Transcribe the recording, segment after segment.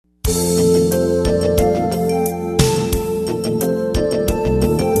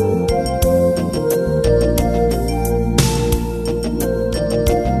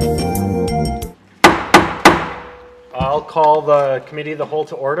Committee of the Whole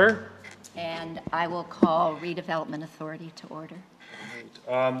to order. And I will call Redevelopment Authority to order.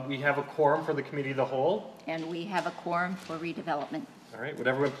 We have a quorum for the Committee of the Whole. And we have a quorum for redevelopment. All right, would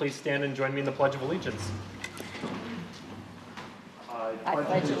everyone please stand and join me in the Pledge of Allegiance? I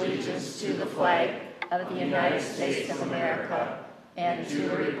pledge allegiance to the flag of the United States of America and to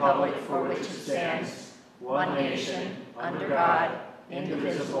the republic for which it stands, one nation, under God,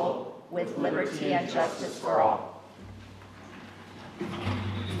 indivisible, with liberty and justice for all.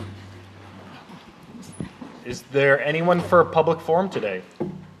 Is there anyone for a public forum today?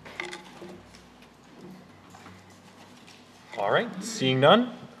 All right, seeing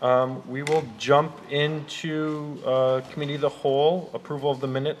none, we will jump into Committee of the Whole, approval of the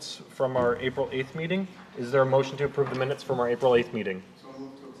minutes from our April 8th meeting. Is there a motion to approve the minutes from our April 8th meeting? So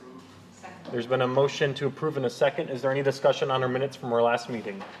moved to approve. Second. There's been a motion to approve in a second. Is there any discussion on our minutes from our last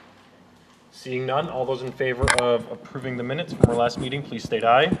meeting? Seeing none, all those in favor of approving the minutes from our last meeting, please state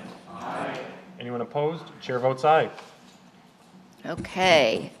aye. Aye. Anyone opposed? Chair votes aye.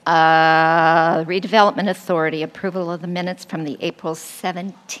 Okay. Redevelopment Authority, approval of the minutes from the April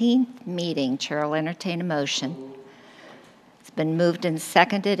 17th meeting. Chair will entertain a motion. It's been moved and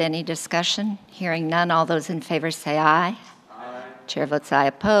seconded. Any discussion? Hearing none, all those in favor say aye. Aye. Chair votes aye.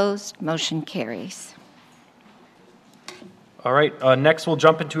 Opposed. Motion carries. All right, next we'll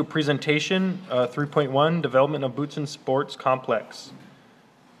jump into a presentation, 3.1, Development of Boots and Sports Complex.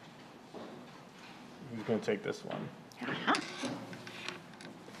 Who's going to take this one?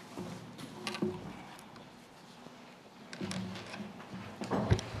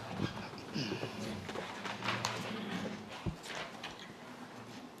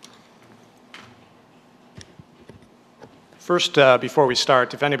 First, before we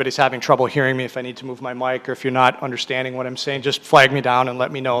start, if anybody's having trouble hearing me, if I need to move my mic, or if you're not understanding what I'm saying, just flag me down and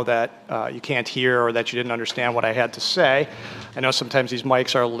let me know that you can't hear or that you didn't understand what I had to say. I know sometimes these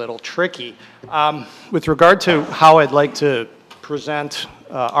mics are a little tricky. With regard to how I'd like to present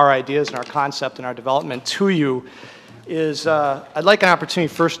our ideas and our concept and our development to you is I'd like an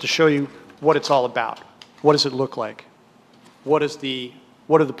opportunity first to show you what it's all about. What does it look like? What do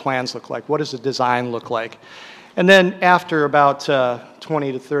the plans look like? What does the design look like? And then after about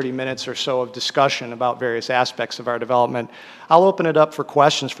 20 to 30 minutes or so of discussion about various aspects of our development, I'll open it up for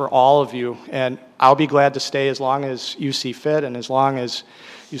questions for all of you, and I'll be glad to stay as long as you see fit, and as long as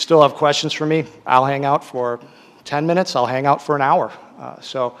you still have questions for me, I'll hang out for 10 minutes, I'll hang out for an hour.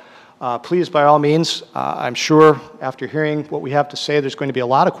 So please, by all means, I'm sure after hearing what we have to say, there's going to be a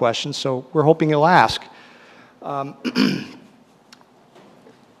lot of questions, so we're hoping you'll ask.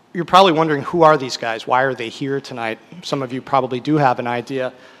 You're probably wondering, who are these guys? Why are they here tonight? Some of you probably do have an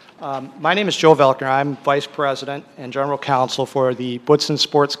idea. My name is Joe Velkner. I'm Vice President and General Counsel for the Boots and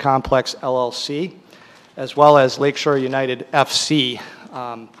Sports Complex, LLC, as well as Lakeshore United FC.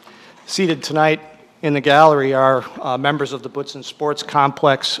 Seated tonight in the gallery are members of the Boots and Sports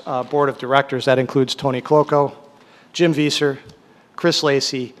Complex Board of Directors. That includes Tony Cloco, Jim Vieser, Chris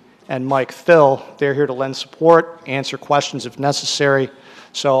Lacey, and Mike Thill. They're here to lend support, answer questions if necessary.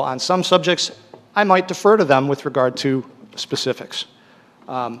 So on some subjects, I might defer to them with regard to specifics.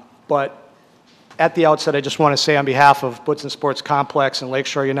 But at the outset, I just want to say on behalf of Boots and Sports Complex and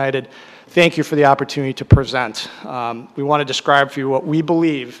Lakeshore United, thank you for the opportunity to present. We want to describe for you what we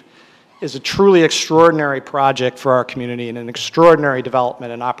believe is a truly extraordinary project for our community and an extraordinary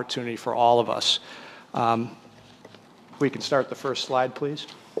development and opportunity for all of us. We can start the first slide, please.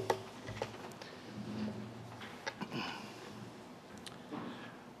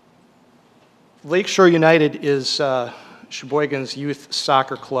 Lakeshore United is Sheboygan's youth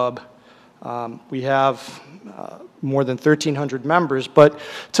soccer club. We have more than 1,300 members, but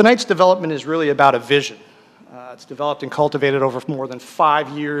tonight's development is really about a vision. It's developed and cultivated over more than 5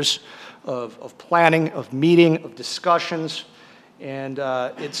 years of planning, of meeting, of discussions, and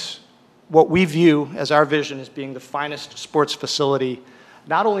it's what we view as our vision as being the finest sports facility,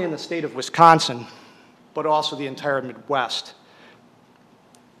 not only in the state of Wisconsin, but also the entire Midwest.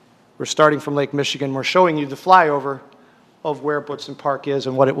 We're starting from Lake Michigan. We're showing you the flyover of where Bootson Park is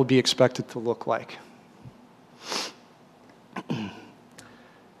and what it will be expected to look like.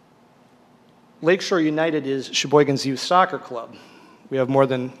 Lakeshore United is Sheboygan's youth soccer club. We have more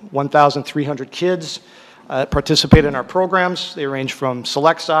than 1,300 kids participate in our programs. They range from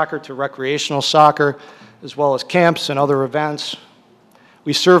select soccer to recreational soccer, as well as camps and other events.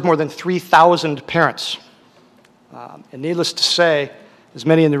 We serve more than 3,000 parents. And needless to say, as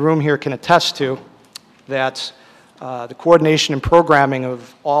many in the room here can attest to, that the coordination and programming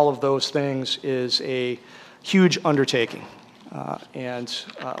of all of those things is a huge undertaking. And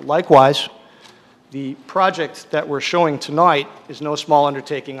likewise, The project that we're showing tonight is no small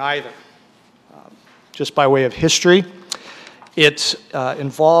undertaking either. Just by way of history, it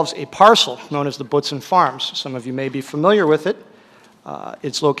involves a parcel known as the Bootson Farms. Some of you may be familiar with it.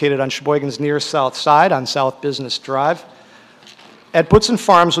 It's located on Sheboygan's near south side on South Business Drive. At Bootson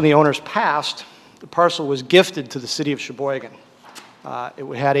Farms, when the owners passed, the parcel was gifted to the city of Sheboygan.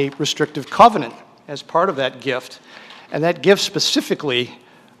 It had a restrictive covenant as part of that gift, and that gift specifically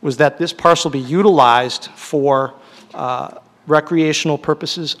was that this parcel be utilized for recreational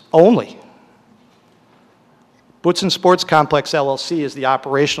purposes only. Bootson Sports Complex LLC is the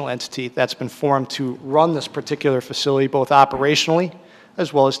operational entity that's been formed to run this particular facility, both operationally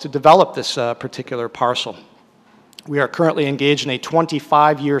as well as to develop this particular parcel. We are currently engaged in a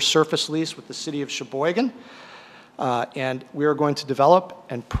 25-year surface lease with the city of Sheboygan, and we are going to develop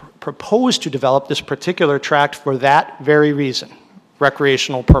and propose to develop this particular tract for that very reason,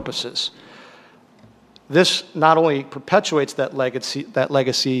 recreational purposes. This not only perpetuates that legacy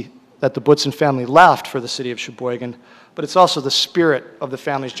that the Bootson family left for the city of Sheboygan, but it's also the spirit of the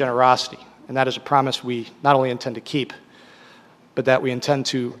family's generosity, and that is a promise we not only intend to keep, but that we intend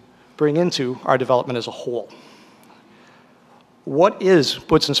to bring into our development as a whole. What is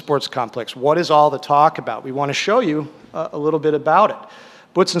Bootson Sports Complex? What is all the talk about? We want to show you a little bit about it.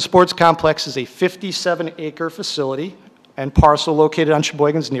 Bootson Sports Complex is a 57-acre facility and parcel located on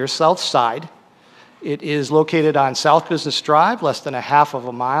Sheboygan's near south side. It is located on South Business Drive, less than a half of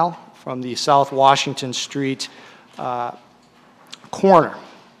a mile from the South Washington Street corner.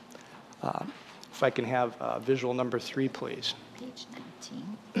 If I can have visual number 3, please. Page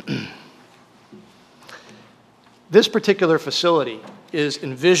 19. This particular facility is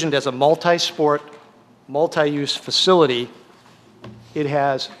envisioned as a multi-sport, multi-use facility. It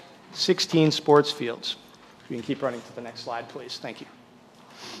has 16 sports fields. We can keep running to the next slide, please. Thank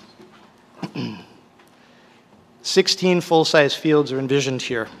you. 16 full-size fields are envisioned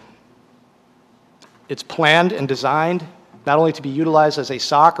here. It's planned and designed not only to be utilized as a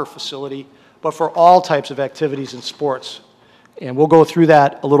soccer facility, but for all types of activities and sports. And we'll go through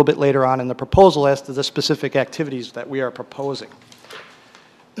that a little bit later on in the proposal as to the specific activities that we are proposing.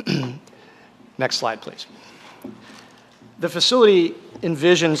 Next slide, please. The facility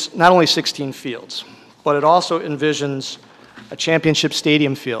envisions not only 16 fields, but it also envisions a championship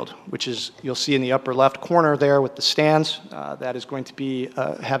stadium field, which is, you'll see in the upper left corner there with the stands. That is going to be,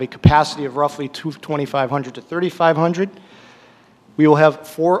 have a capacity of roughly 2,500 to 3,500. We will have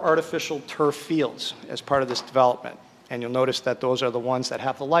 4 artificial turf fields as part of this development. And you'll notice that those are the ones that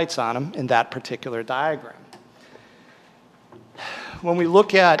have the lights on them in that particular diagram. When we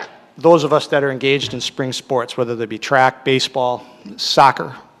look at those of us that are engaged in spring sports, whether they be track, baseball,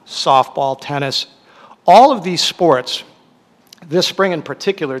 soccer, softball, tennis, all of these sports, this spring in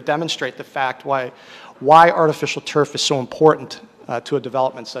particular, demonstrate the fact why artificial turf is so important to a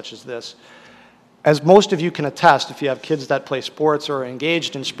development such as this. As most of you can attest, if you have kids that play sports or are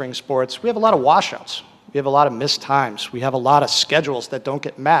engaged in spring sports, we have a lot of washouts. We have a lot of missed times. We have a lot of schedules that don't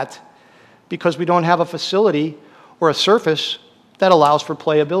get met because we don't have a facility or a surface that allows for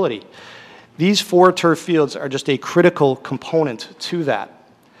playability. These 4 turf fields are just a critical component to that.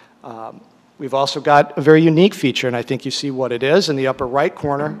 We've also got a very unique feature, and I think you see what it is in the upper right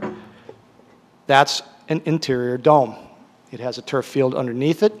corner. That's an interior dome. It has a turf field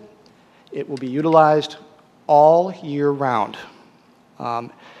underneath it. It will be utilized all year round.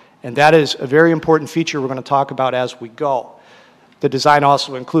 And that is a very important feature we're going to talk about as we go. The design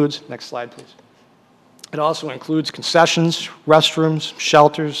also includes, next slide please, it also includes concessions, restrooms,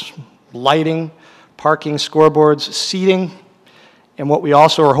 shelters, lighting, parking, scoreboards, seating, and what we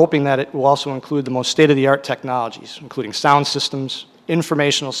also are hoping that it will also include the most state-of-the-art technologies, including sound systems,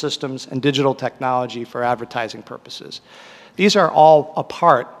 informational systems, and digital technology for advertising purposes. These are all a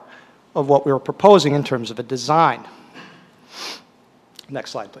part of what we were proposing in terms of a design.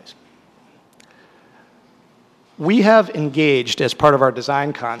 Next slide, please. We have engaged, as part of our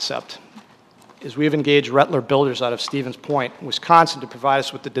design concept, we have engaged Rettler Builders out of Stevens Point, Wisconsin, to provide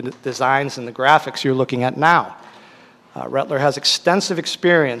us with the designs and the graphics you're looking at now. Rettler has extensive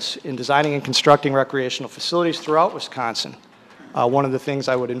experience in designing and constructing recreational facilities throughout Wisconsin. One of the things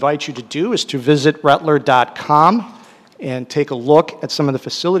I would invite you to do is to visit rettler.com and take a look at some of the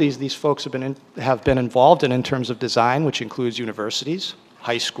facilities these folks have been involved in terms of design, which includes universities,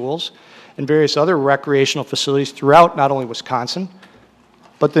 high schools, and various other recreational facilities throughout not only Wisconsin,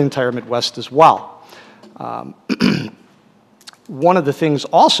 but the entire Midwest as well. One of the things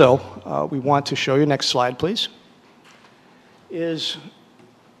also we want to show you, next slide please, is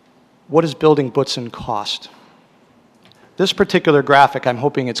what does building Bootson cost? this particular graphic, I'm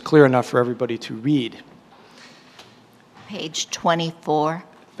hoping it's clear enough for everybody to read. Page 24.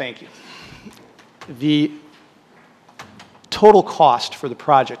 Thank you. The total cost for the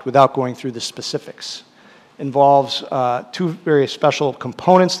project, without going through the specifics, involves two very special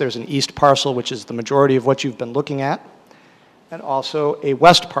components. There's an east parcel, which is the majority of what you've been looking at, and also a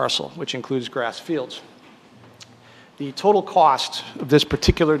west parcel, which includes grass fields. The total cost of this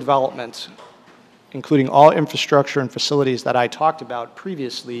particular development, including all infrastructure and facilities that I talked about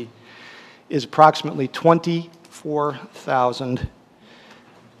previously, is approximately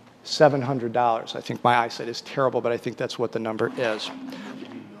 $24,700. I think my eyesight is terrible, but I think that's what the number is.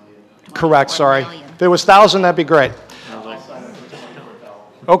 Correct, sorry. If there was 1,000, that'd be great.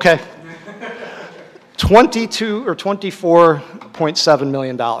 Okay. 22 or $24.7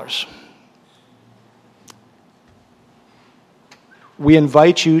 million. We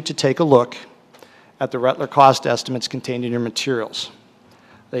invite you to take a look at the Rettler cost estimates contained in your materials.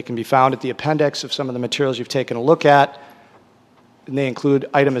 They can be found at the appendix of some of the materials you've taken a look at, and they include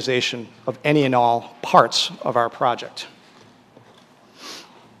itemization of any and all parts of our project.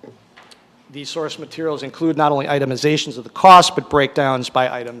 These source materials include not only itemizations of the cost, but breakdowns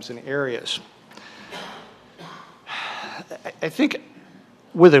by items and areas. I think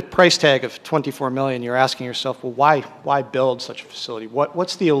with a price tag of $24 million, you're asking yourself, well, why build such a facility?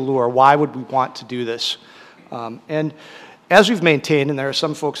 What's the allure? Why would we want to do this? And as we've maintained, and there are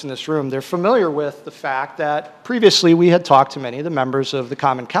some folks in this room, they're familiar with the fact that previously we had talked to many of the members of the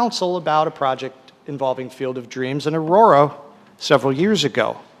Common Council about a project involving Field of Dreams in Aurora several years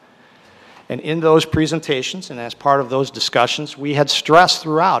ago. And in those presentations and as part of those discussions, we had stressed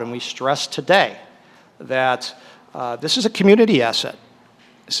throughout, and we stress today, that this is a community asset.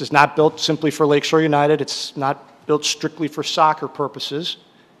 This is not built simply for Lakeshore United. It's not built strictly for soccer purposes.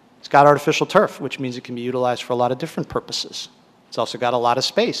 It's got artificial turf, which means it can be utilized for a lot of different purposes. It's also got a lot of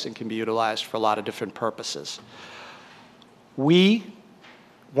space and can be utilized for a lot of different purposes. We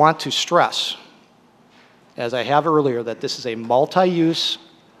want to stress, as I have earlier, that this is a multi-use,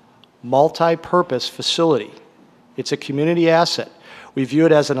 multi-purpose facility. It's a community asset. We view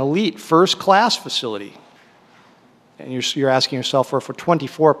it as an elite, first-class facility. And you're asking yourself, for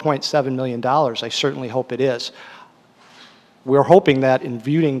 $24.7 million, I certainly hope it is. We're hoping that in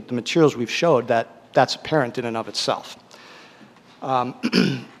viewing the materials we've showed, that's apparent in and of itself.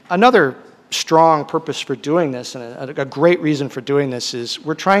 Another strong purpose for doing this, and a great reason for doing this, is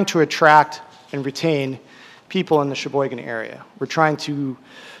we're trying to attract and retain people in the Sheboygan area. We're trying to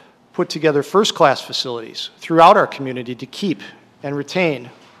put together first-class facilities throughout our community to keep and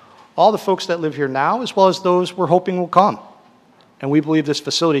retain all the folks that live here now, as well as those we're hoping will come. And we believe this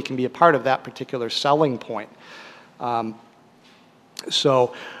facility can be a part of that particular selling point.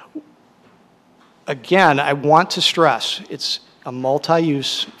 So, again, I want to stress, it's a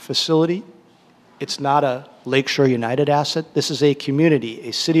multi-use facility. It's not a Lakeshore United asset. This is a community,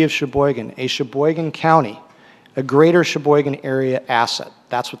 a city of Sheboygan, a Sheboygan County, a greater Sheboygan area asset.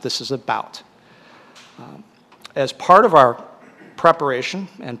 That's what this is about. As part of our preparation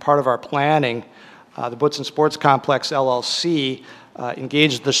and part of our planning, the Bootson Sports Complex LLC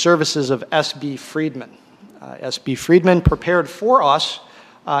engaged the services of S.B. Friedman. S.B. Friedman prepared for us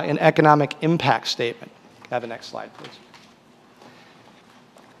an economic impact statement. Can I have the next slide, please?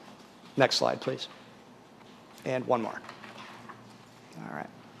 Next slide, please. And one more. All right.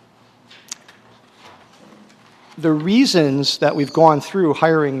 The reasons that we've gone through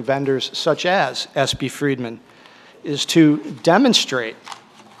hiring vendors such as S.B. Friedman is to demonstrate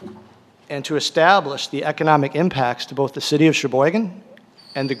and to establish the economic impacts to both the city of Sheboygan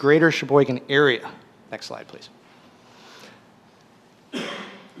and the greater Sheboygan area. Next slide, please.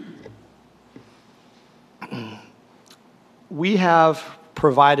 We have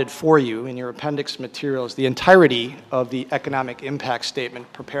provided for you in your appendix materials the entirety of the economic impact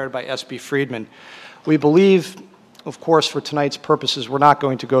statement prepared by S.B. Friedman. We believe, of course, for tonight's purposes, we're not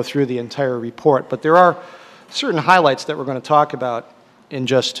going to go through the entire report, but there are certain highlights that we're going to talk about in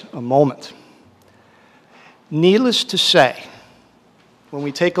just a moment. Needless to say, when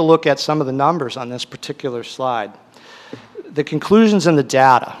we take a look at some of the numbers on this particular slide, the conclusions and the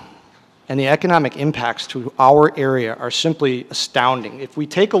data and the economic impacts to our area are simply astounding. If we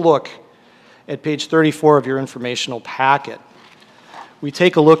take a look at page 34 of your informational packet, we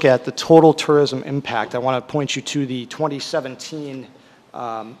take a look at the total tourism impact. I want to point you to the 2017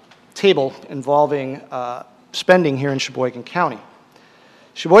 table involving spending here in Sheboygan County.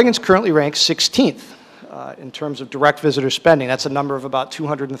 Sheboygan's currently ranked 16th in terms of direct visitor spending. That's a number of about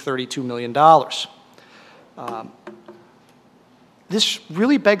 $232 million. This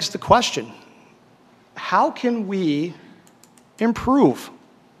really begs the question, how can we improve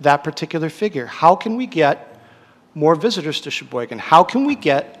that particular figure? How can we get more visitors to Sheboygan? How can we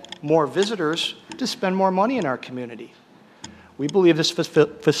get more visitors to spend more money in our community? We believe this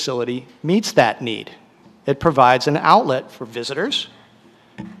facility meets that need. It provides an outlet for visitors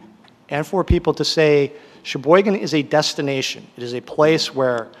and for people to say, Sheboygan is a destination. It is a place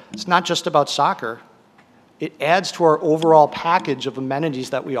where it's not just about soccer. It adds to our overall package of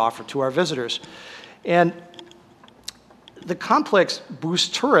amenities that we offer to our visitors. And the complex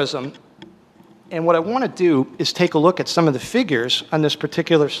boosts tourism, and what I want to do is take a look at some of the figures on this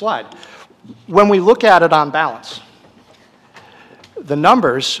particular slide. When we look at it on balance, the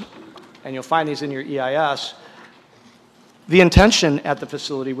numbers, and you'll find these in your EIS, the intention at the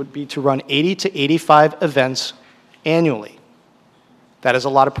facility would be to run 80 to 85 events annually. That is a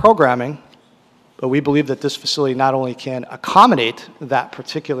lot of programming, but we believe that this facility not only can accommodate that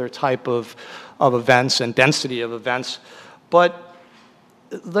particular type of events and density of events, but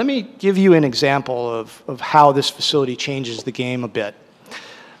let me give you an example of how this facility changes the game a bit.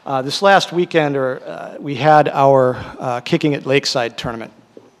 This last weekend, we had our Kicking at Lakeside tournament.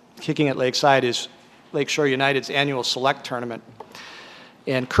 Kicking at Lakeside is Lakeshore United's annual select tournament.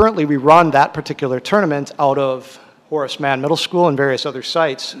 And currently we run that particular tournament out of Horace Mann Middle School and various other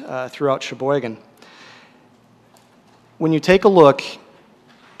sites throughout Sheboygan. When you take a look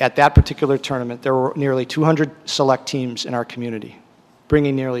at that particular tournament, there were nearly 200 select teams in our community,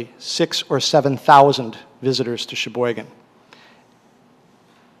 bringing nearly 6,000 or 7,000 visitors to Sheboygan.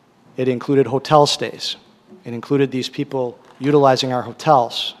 It included hotel stays. It included these people utilizing our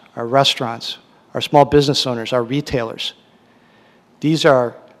hotels, our restaurants, our small business owners, our retailers. These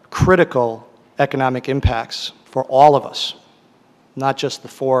are critical economic impacts for all of us, not just the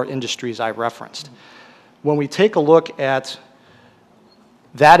 4 industries I've referenced. When we take a look at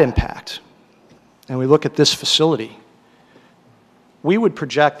that impact, and we look at this facility, we would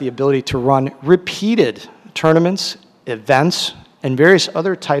project the ability to run repeated tournaments, events, and various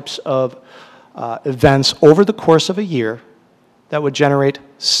other types of events over the course of a year that would generate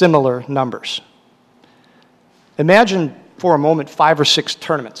similar numbers. Imagine for a moment 5 or 6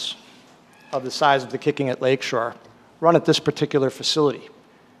 tournaments of the size of the Kicking at Lakeshore run at this particular facility.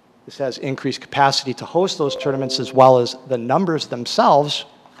 This has increased capacity to host those tournaments as well as the numbers themselves,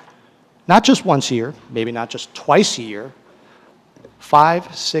 not just once a year, maybe not just twice a year,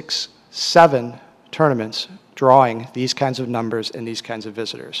 5, 6, 7 tournaments drawing these kinds of numbers and these kinds of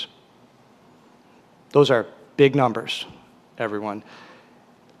visitors. Those are big numbers, everyone.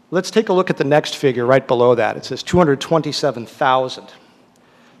 Let's take a look at the next figure right below that. It says 227,000.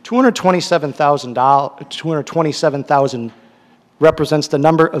 227,000 represents the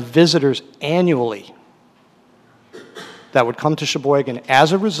number of visitors annually that would come to Sheboygan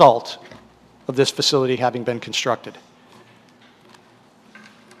as a result of this facility having been constructed.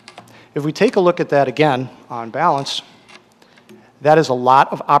 If we take a look at that again on balance, that is a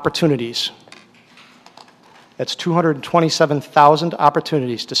lot of opportunities. That's 227,000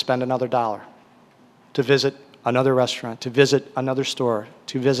 opportunities to spend another dollar, to visit another restaurant, to visit another store,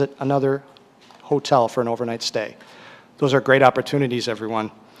 to visit another hotel for an overnight stay. Those are great opportunities,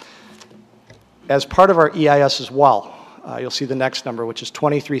 everyone. As part of our EIS as well, you'll see the next number, which is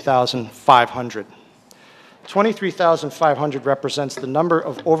 23,500. 23,500 represents the number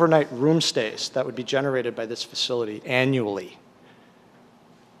of overnight room stays that would be generated by this facility annually.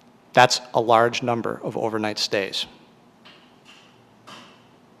 That's a large number of overnight stays.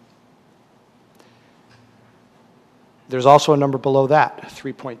 There's also a number below that,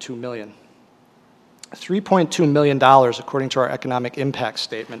 3.2 million. $3.2 million, according to our economic impact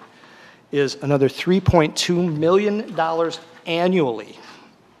statement, is another $3.2 million annually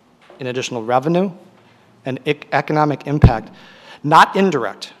in additional revenue and economic impact, not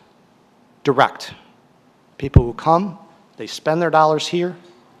indirect, direct. People who come, they spend their dollars here,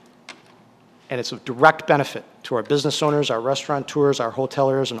 and it's of direct benefit to our business owners, our restaurateurs, our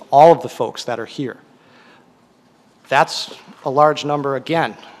hoteliers, and all of the folks that are here. That's a large number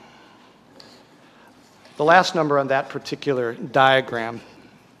again. The last number on that particular diagram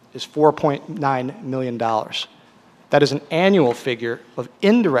is $4.9 million. That is an annual figure of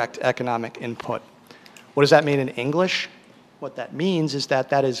indirect economic input. What does that mean in English? What that means is that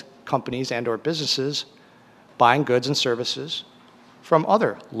that is companies and or businesses buying goods and services from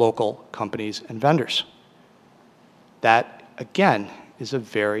other local companies and vendors. That, again, is a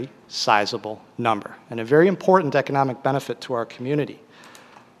very sizable number and a very important economic benefit to our community.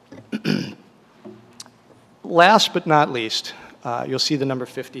 Last but not least, you'll see the number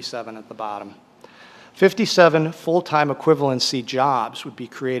 57 at the bottom. 57 full-time equivalency jobs would be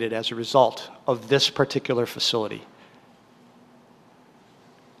created as a result of this particular facility.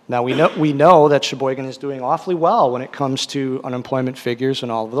 Now, we know that Sheboygan is doing awfully well when it comes to unemployment figures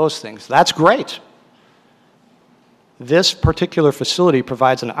and all of those things. That's great. This particular facility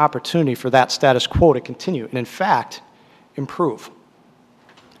provides an opportunity for that status quo to continue and, in fact, improve.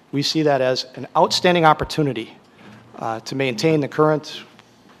 We see that as an outstanding opportunity to maintain the current,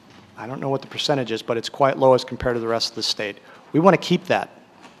 I don't know what the percentage is, but it's quite low as compared to the rest of the state. We want to keep that.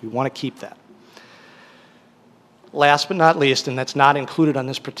 We want to keep that. Last but not least, and that's not included on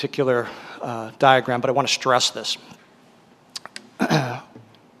this particular diagram, but I want to stress this.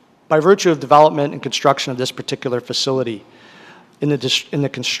 By virtue of development and construction of this particular facility, in the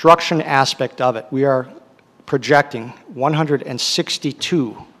construction aspect of it, we are projecting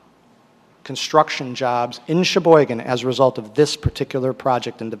 162 construction jobs in Sheboygan as a result of this particular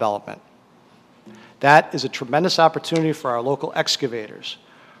project and development. That is a tremendous opportunity for our local excavators,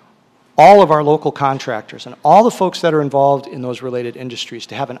 all of our local contractors, and all the folks that are involved in those related industries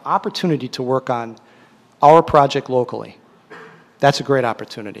to have an opportunity to work on our project locally. That's a great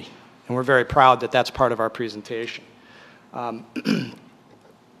opportunity, and we're very proud that that's part of our presentation.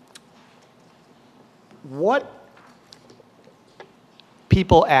 What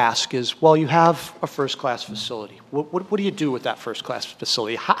people ask is, well, you have a first-class facility. What do you do with that first-class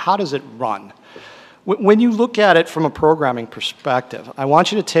facility? How does it run? When you look at it from a programming perspective, I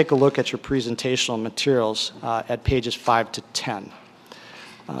want you to take a look at your presentational materials at pages 5 to 10.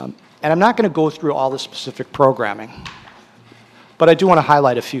 And I'm not going to go through all the specific programming, but I do want to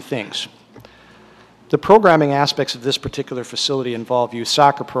highlight a few things. The programming aspects of this particular facility involve youth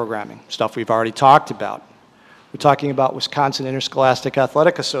soccer programming, stuff we've already talked about. We're talking about Wisconsin Interscholastic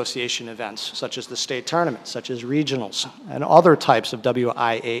Athletic Association events, such as the state tournament, such as regionals, and other types of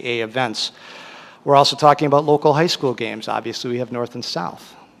WIAA events. We're also talking about local high school games. Obviously, we have North and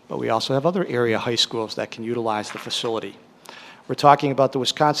South, but we also have other area high schools that can utilize the facility. We're talking about the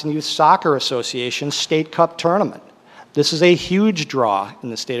Wisconsin Youth Soccer Association State Cup Tournament. This is a huge draw in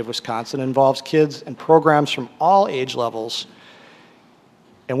the state of Wisconsin. It involves kids and programs from all age levels,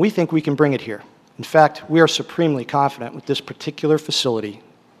 and we think we can bring it here. In fact, we are supremely confident with this particular facility.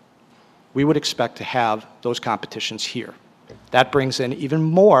 We would expect to have those competitions here. That brings in even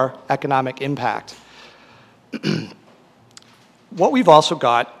more economic impact. What we've also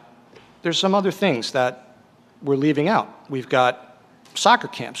got, there's some other things that we're leaving out. We've got soccer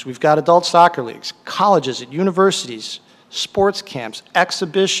camps, we've got adult soccer leagues, colleges at universities, sports camps,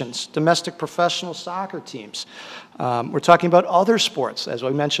 exhibitions, domestic professional soccer teams. We're talking about other sports, as I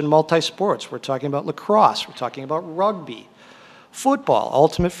mentioned, multi-sports. We're talking about lacrosse, we're talking about rugby, football,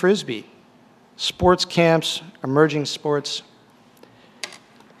 ultimate frisbee, sports camps, emerging sports.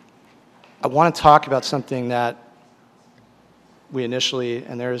 I want to talk about something that we initially,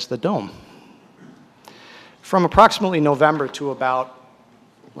 and there's the dome. From approximately November to about,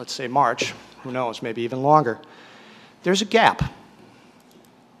 let's say March, who knows, maybe even longer, there's a gap.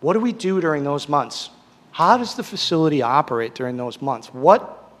 What do we do during those months? How does the facility operate during those months?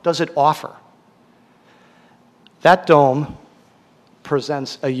 What does it offer? That dome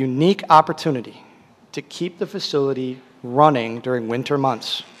presents a unique opportunity to keep the facility running during winter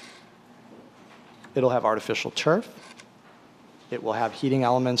months. It'll have artificial turf. It will have heating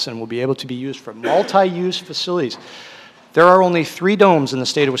elements and will be able to be used for multi-use facilities. There are only 3 domes in the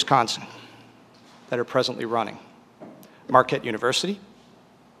state of Wisconsin that are presently running. Marquette University.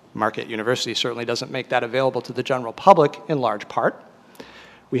 Marquette University certainly doesn't make that available to the general public in large part.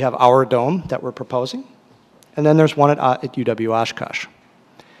 We have our dome that we're proposing. And then there's one at UW Oshkosh.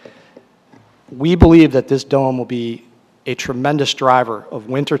 We believe that this dome will be a tremendous driver of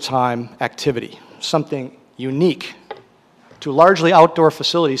wintertime activity, something unique to largely outdoor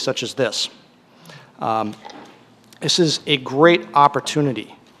facilities such as this. This is a great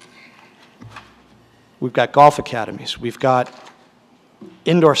opportunity. We've got golf academies, we've got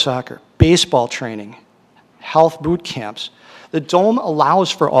indoor soccer, baseball training, health boot camps. The dome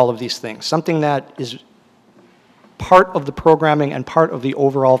allows for all of these things, something that is part of the programming and part of the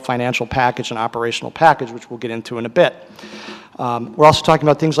overall financial package and operational package, which we'll get into in a bit. We're also talking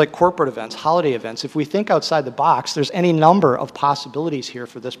about things like corporate events, holiday events. If we think outside the box, there's any number of possibilities here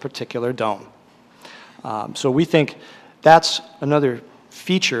for this particular dome. So we think that's another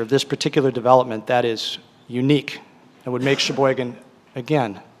feature of this particular development that is unique and would make Sheboygan,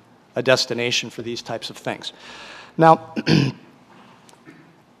 again, a destination for these types of things. Now,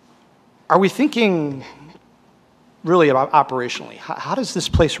 are we thinking really about operationally? How does this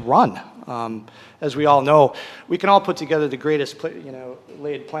place run? As we all know, we can all put together the greatest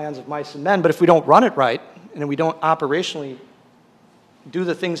laid plans of mice and men, but if we don't run it right and we don't operationally do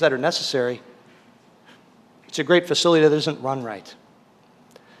the things that are necessary, it's a great facility that isn't run right.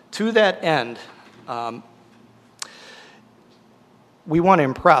 To that end, we want to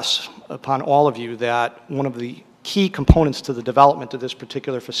impress upon all of you that one of the key components to the development of this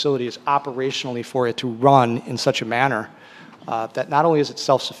particular facility is operationally for it to run in such a manner that not only is it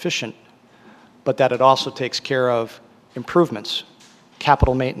self-sufficient, but that it also takes care of improvements,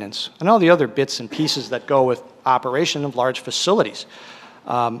 capital maintenance, and all the other bits and pieces that go with operation of large facilities.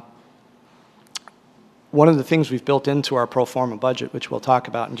 One of the things we've built into our pro forma budget, which we'll talk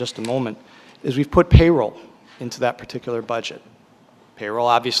about in just a moment, is we've put payroll into that particular budget. Payroll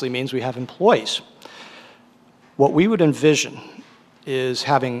obviously means we have employees. What we would envision is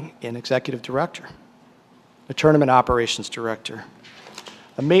having an executive director, a tournament operations director,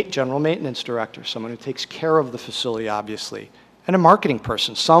 a general maintenance director, someone who takes care of the facility, obviously, and a marketing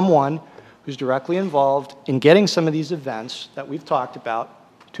person, someone who's directly involved in getting some of these events that we've talked about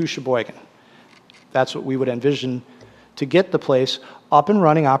to Sheboygan. That's what we would envision to get the place up and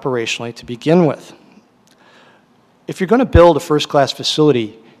running operationally to begin with. If you're going to build a first-class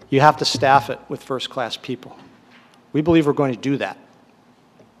facility, you have to staff it with first-class people. We believe we're going to do that.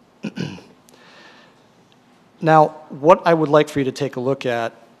 Now, what I would like for you to take a look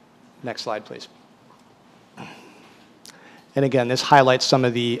at, next slide, please. And again, this highlights some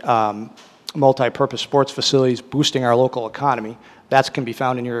of the multi-purpose sports facilities boosting our local economy. That can be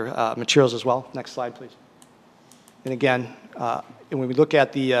found in your materials as well. Next slide, please. And again, when we look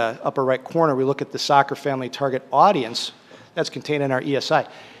at the upper right corner, we look at the soccer family target audience that's contained in our ESI.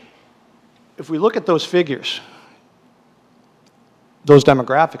 If we look at those figures, those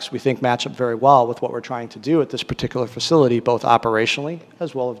demographics we think match up very well with what we're trying to do at this particular facility, both operationally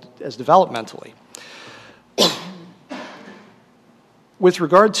as well as developmentally. With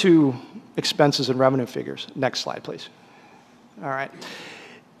regard to expenses and revenue figures, next slide, please. All right.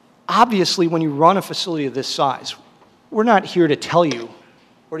 Obviously, when you run a facility of this size, we're not here to tell you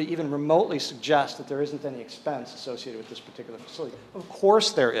or to even remotely suggest that there isn't any expense associated with this particular facility. Of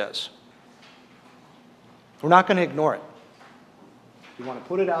course there is. We're not going to ignore it. We want to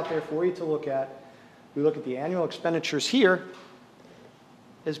put it out there for you to look at. We look at the annual expenditures here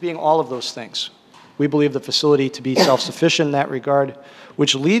as being all of those things. We believe the facility to be self-sufficient in that regard,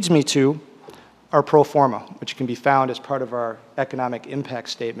 which leads me to our pro forma, which can be found as part of our economic impact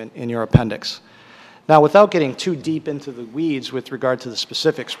statement in your appendix. Now, without getting too deep into the weeds with regard to the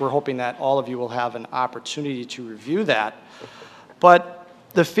specifics, we're hoping that all of you will have an opportunity to review that. But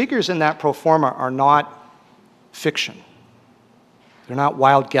the figures in that pro forma are not fiction. They're not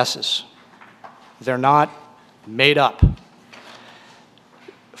wild guesses. They're not made up.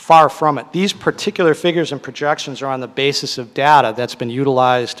 Far from it. These particular figures and projections are on the basis of data that's been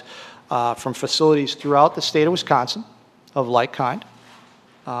utilized from facilities throughout the state of Wisconsin of like kind,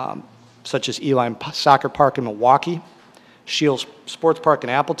 such as Eline Soccer Park in Milwaukee, Shields Sports Park in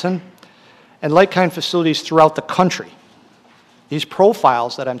Appleton, and like kind facilities throughout the country. These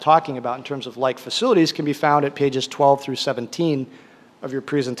profiles that I'm talking about in terms of like facilities can be found at pages 12 through 17 of your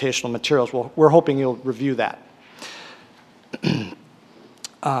presentational materials. Well, we're hoping you'll review that.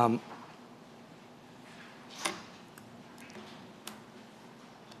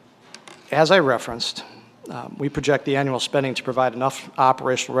 As I referenced, we project the annual spending to provide enough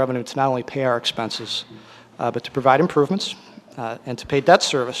operational revenue to not only pay our expenses, but to provide improvements and to pay debt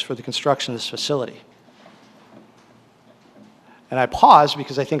service for the construction of this facility. And I pause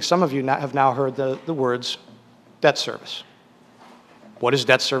because I think some of you have now heard the words debt service. What is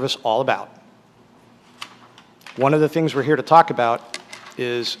debt service all about? One of the things we're here to talk about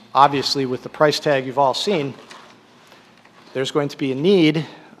is obviously with the price tag you've all seen, there's going to be a need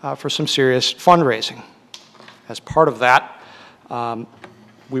for some serious fundraising. As part of that,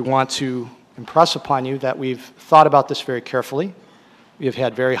 we want to impress upon you that we've thought about this very carefully. We have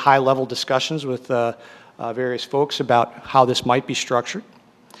had very high-level discussions with various folks about how this might be structured.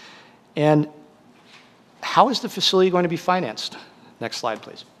 And how is the facility going to be financed? Next slide,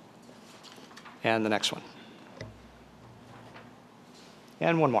 please. And the next one.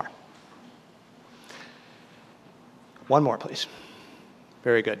 And one more. One more, please.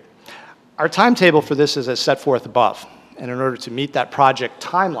 Very good. Our timetable for this is as set forth above. And in order to meet that project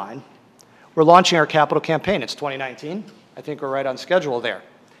timeline, we're launching our capital campaign. It's 2019. I think we're right on schedule there.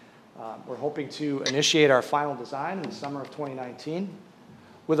 We're hoping to initiate our final design in the summer of 2019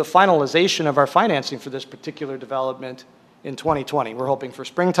 with a finalization of our financing for this particular development in 2020. We're hoping for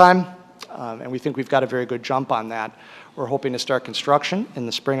springtime, and we think we've got a very good jump on that. We're hoping to start construction in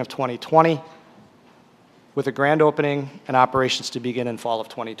the spring of 2020 with a grand opening and operations to begin in fall of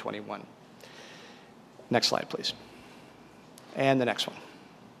 2021. Next slide, please. And the next one.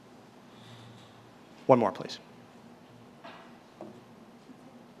 One more, please.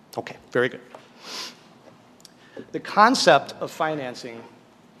 Okay, very good. The concept of financing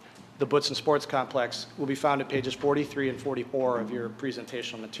the Bootson Sports Complex will be found at pages 43 and 44 of your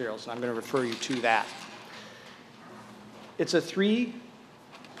presentational materials, and I'm going to refer you to that. It's a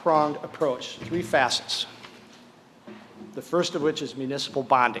three-pronged approach, three facets. The first of which is municipal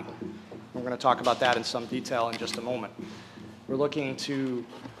bonding. We're going to talk about that in some detail in just a moment. We're looking to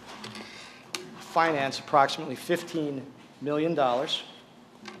finance approximately $15 million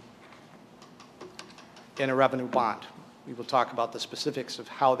in a revenue bond. We will talk about the specifics of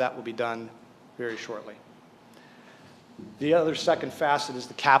how that will be done very shortly. The other second facet is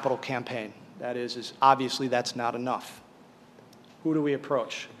the capital campaign. That is obviously that's not enough. Who do we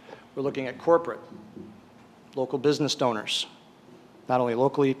approach? We're looking at corporate, local business donors, not only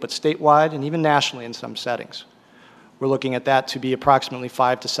locally but statewide and even nationally in some settings. We're looking at that to be approximately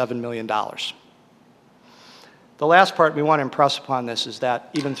 $5 to $7 million. The last part we want to impress upon this is that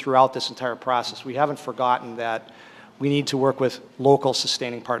even throughout this entire process, we haven't forgotten that we need to work with local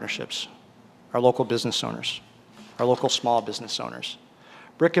sustaining partnerships, our local business owners, our local small business owners,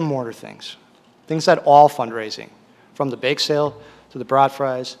 brick and mortar things that all fundraising, from the bake sale to the broad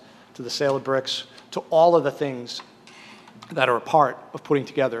fries to the sale of bricks to all of the things that are a part of putting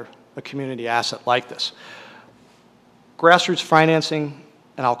together a community asset like this. Grassroots financing,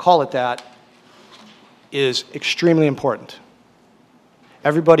 and I'll call it that, is extremely important.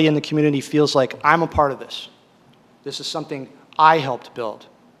 Everybody in the community feels like I'm a part of this. This is something I helped build,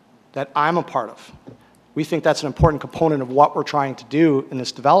 that I'm a part of. We think that's an important component of what we're trying to do in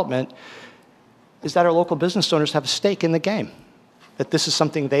this development, is that our local business owners have a stake in the game, that this is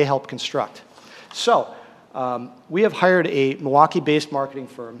something they help construct. So we have hired a Milwaukee-based marketing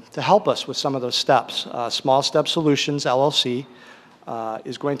firm to help us with some of those steps. Small Step Solutions, LLC,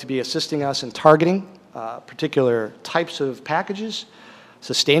 is going to be assisting us in targeting particular types of packages,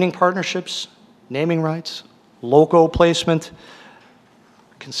 sustaining partnerships, naming rights, logo placement,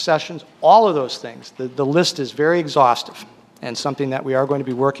 concessions, all of those things. The list is very exhaustive and something that we are going to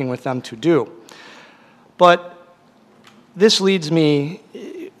be working with them to do. But this leads me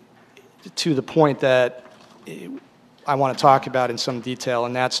to the point that I want to talk about in some detail,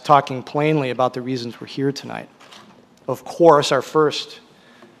 and that's talking plainly about the reasons we're here tonight. Of course, our first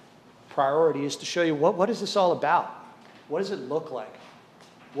priority is to show you what is this all about? What does it look like?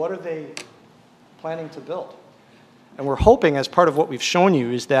 What are they planning to build? And we're hoping, as part of what we've shown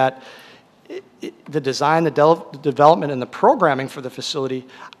you, is that the design, the development, and the programming for the facility,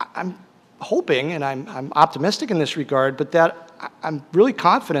 I'm hoping, and I'm optimistic in this regard, but that I'm really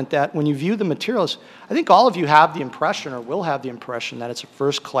confident that when you view the materials, I think all of you have the impression, or will have the impression, that it's a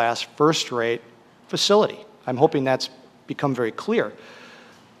first-class, first-rate facility. I'm hoping that's become very clear.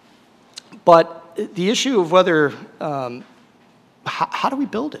 But the issue of whether, how do we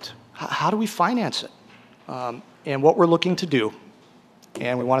build it? How do we finance it? And what we're looking to do,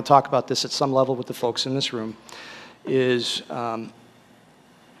 and we want to talk about this at some level with the folks in this room, is to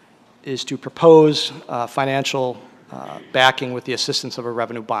propose financial backing with the assistance of a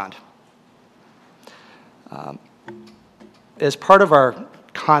revenue bond. As part of our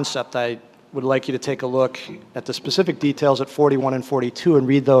concept, I would like you to take a look at the specific details at 41 and 42 and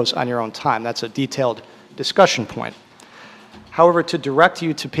read those on your own time. That's a detailed discussion point. However, to direct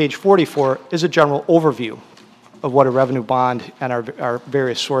you to page 44 is a general overview of what a revenue bond and our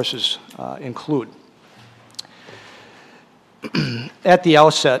various sources include. At the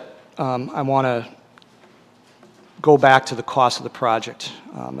outset, I want to go back to the cost of the project.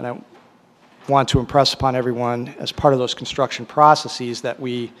 And I want to impress upon everyone, as part of those construction processes, that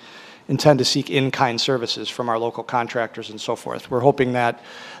we intend to seek in-kind services from our local contractors and so forth. We're hoping that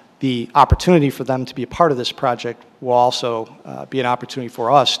the opportunity for them to be a part of this project will also be an opportunity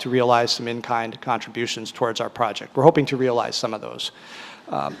for us to realize some in-kind contributions towards our project. We're hoping to realize some of those.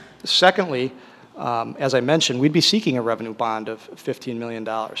 Secondly, as I mentioned, we'd be seeking a revenue bond of $15 million.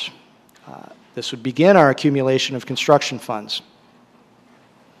 This would begin our accumulation of construction funds.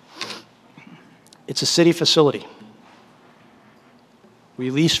 It's a city facility. We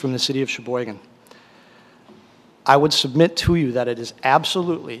lease from the city of Sheboygan. I would submit to you that it is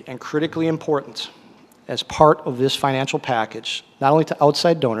absolutely and critically important, as part of this financial package, not only to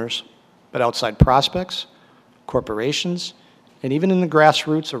outside donors, but outside prospects, corporations, and even in the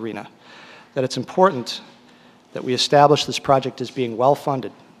grassroots arena, that it's important that we establish this project as being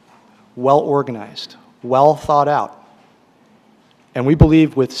well-funded, well-organized, well thought out. And we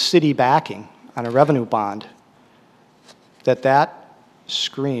believe with city backing on a revenue bond that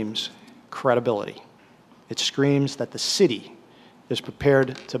screams credibility. It screams that the city is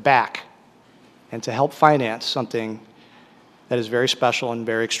prepared to back and to help finance something that is very special and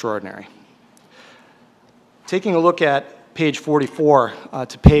very extraordinary. Taking a look at page 44,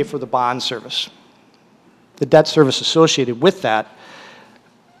 to pay for the bond service, the debt service associated with that,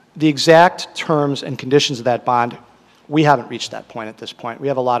 the exact terms and conditions of that bond, we haven't reached that point at this point. We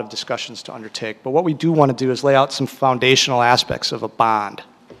have a lot of discussions to undertake. But what we do want to do is lay out some foundational aspects of a bond.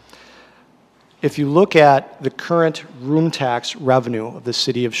 If you look at the current room tax revenue of the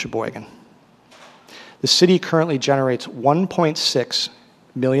city of Sheboygan, the city currently generates $1.6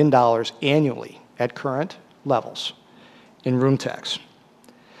 million annually at current levels in room tax.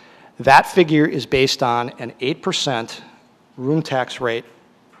 That figure is based on an 8% room tax rate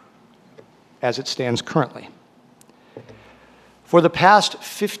as it stands currently. For the past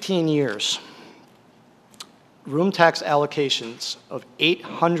 15 years, room tax allocations of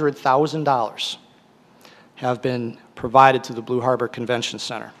 $800,000 have been provided to the Blue Harbor Convention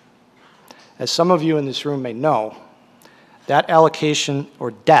Center. As some of you in this room may know, that allocation or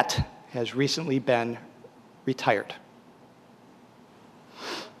debt has recently been retired.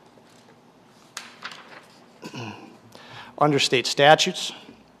 Under state statutes,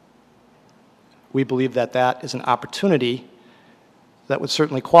 we believe that that is an opportunity that would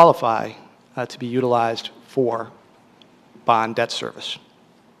certainly qualify to be utilized for bond debt service.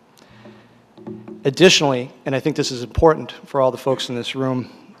 Additionally, and I think this is important for all the folks in this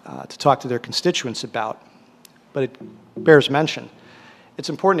room to talk to their constituents about, but it bears mention, it's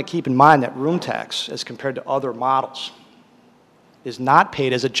important to keep in mind that room tax, as compared to other models, is not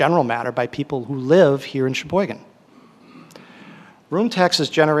paid as a general matter by people who live here in Sheboygan. Room tax is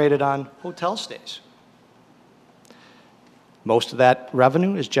generated on hotel stays. Most of that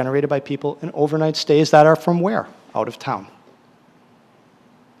revenue is generated by people in overnight stays that are from where? Out of town.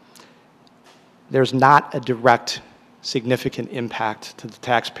 There's not a direct significant impact to the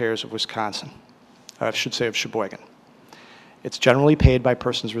taxpayers of Wisconsin, or I should say of Sheboygan. It's generally paid by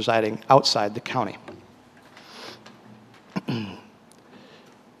persons residing outside the county.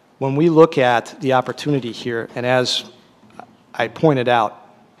 When we look at the opportunity here, and as I pointed out,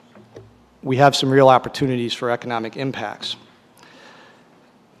 we have some real opportunities for economic impacts.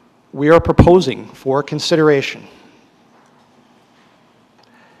 We are proposing for consideration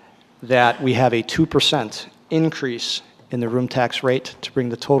that we have a 2% increase in the room tax rate to bring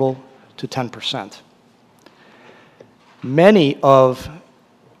the total to 10%. Many of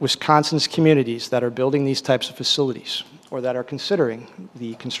Wisconsin's communities that are building these types of facilities or that are considering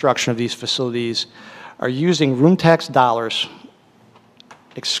the construction of these facilities are using room tax dollars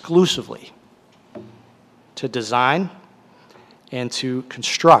exclusively to design and to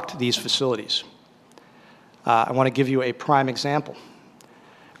construct these facilities. I want to give you a prime example.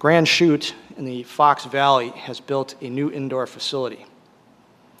 Grand Chute in the Fox Valley has built a new indoor facility,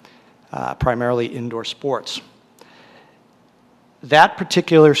 primarily indoor sports. That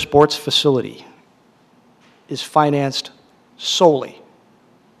particular sports facility is financed solely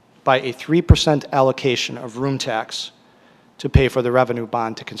by a 3% allocation of room tax to pay for the revenue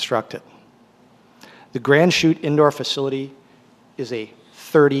bond to construct it. The Grand Chute indoor facility is a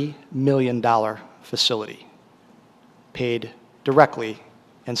 $30 million facility paid directly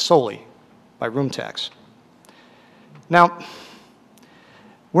and solely by room tax. Now,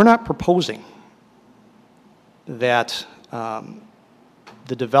 we're not proposing that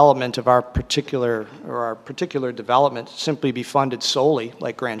the development of our particular development simply be funded solely,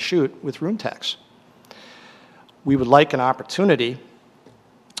 like Grand Chute, with room tax. We would like an opportunity.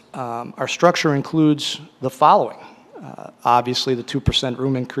 Our structure includes the following. Obviously, the 2%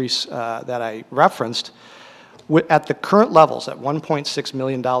 room increase that I referenced. At the current levels, at $1.6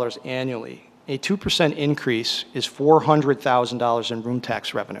 million annually, a 2% increase is $400,000 in room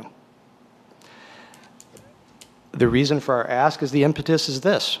tax revenue. The reason for our ask is the impetus is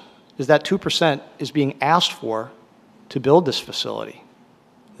this, is that 2% is being asked for to build this facility.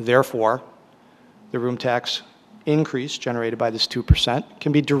 Therefore, the room tax increase generated by this 2%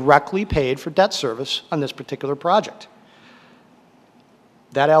 can be directly paid for debt service on this particular project.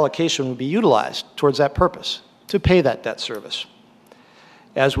 That allocation would be utilized towards that purpose, to pay that debt service.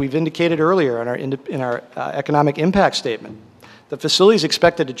 As we've indicated earlier in our economic impact statement, the facility is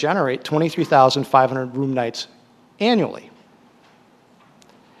expected to generate 23,500 room nights annually.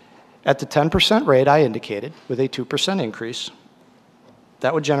 At the 10% rate I indicated, with a 2% increase,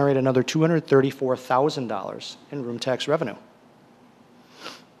 that would generate another $234,000 in room tax revenue.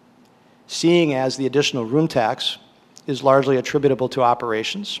 Seeing as the additional room tax is largely attributable to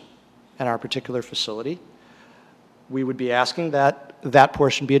operations in our particular facility, we would be asking that that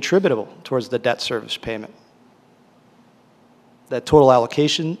portion be attributable towards the debt service payment. That total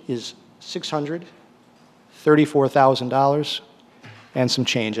allocation is $630,000 $34,000 and some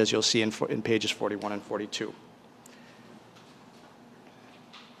change, as you'll see in pages 41 and 42.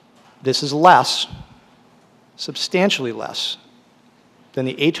 This is less, substantially less, than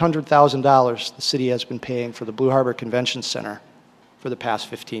the $800,000 the city has been paying for the Blue Harbor Convention Center for the past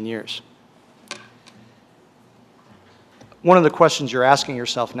 15 years. One of the questions you're asking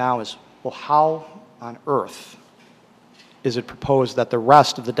yourself now is, well, how on earth is it proposed that the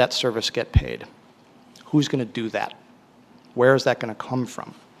rest of the debt service get paid? Who's going to do that? Where is that going to come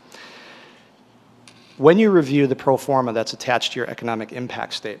from? When you review the pro forma that's attached to your economic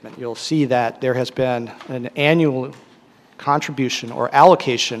impact statement, you'll see that there has been an annual contribution or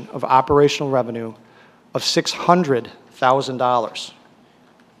allocation of operational revenue of $600,000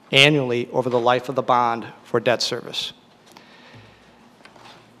 annually over the life of the bond for debt service.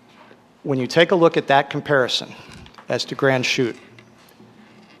 When you take a look at that comparison as to Grand Chute,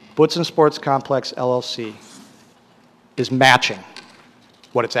 Woodson Sports Complex LLC is matching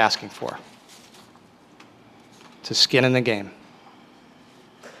what it's asking for. It's a skin in the game.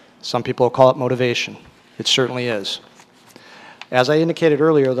 Some people call it motivation. It certainly is. As I indicated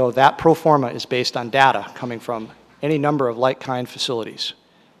earlier, though, that pro forma is based on data coming from any number of like-kind facilities.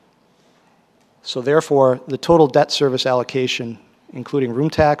 So therefore, the total debt service allocation, including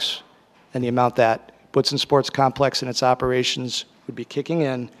room tax and the amount that Woodson Sports Complex and its operations would be kicking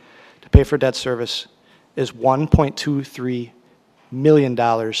in to pay for debt service, is $1.23 million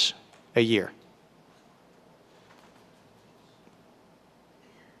a year.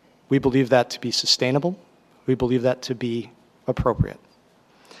 We believe that to be sustainable. We believe that to be appropriate.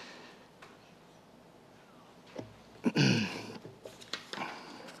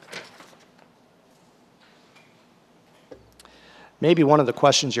 Maybe one of the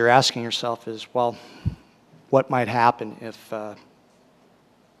questions you're asking yourself is, well, what might happen if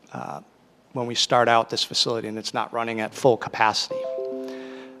when we start out this facility and it's not running at full capacity?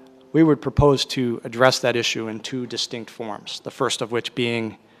 We would propose to address that issue in two distinct forms, the first of which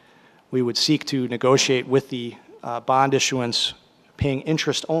being we would seek to negotiate with the bond issuance paying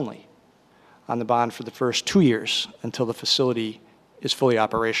interest only on the bond for the first 2 years until the facility is fully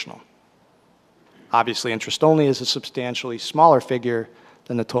operational. Obviously, interest only is a substantially smaller figure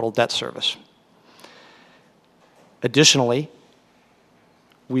than the total debt service. Additionally,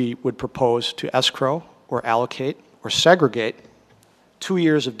 we would propose to escrow or allocate or segregate 2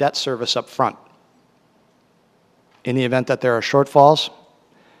 years of debt service up front. In the event that there are shortfalls,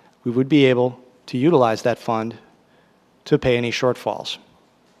 we would be able to utilize that fund to pay any shortfalls.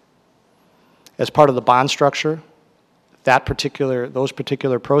 As part of the bond structure, those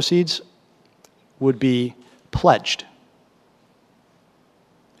particular proceeds would be pledged.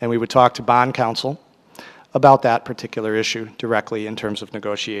 And we would talk to bond counsel about that particular issue directly in terms of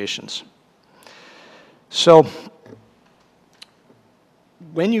negotiations. So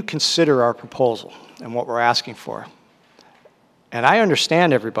when you consider our proposal and what we're asking for, and I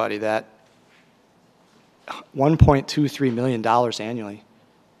understand, everybody, that $1.23 million annually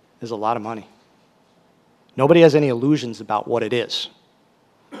is a lot of money. Nobody has any illusions about what it is.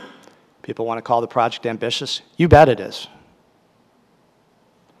 People want to call the project ambitious. You bet it is.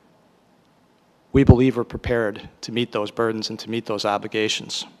 We believe we're prepared to meet those burdens and to meet those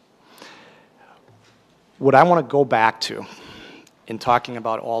obligations. What I want to go back to in talking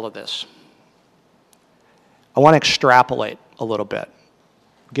about all of this, I want to extrapolate a little bit,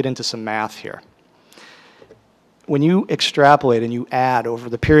 get into some math here. When you extrapolate and you add over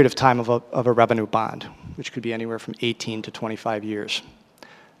the period of time of a revenue bond, which could be anywhere from 18 to 25 years,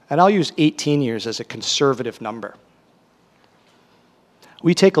 and I'll use 18 years as a conservative number.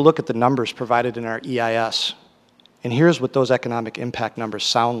 We take a look at the numbers provided in our EIS, and here's what those economic impact numbers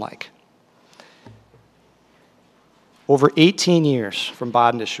sound like. Over 18 years from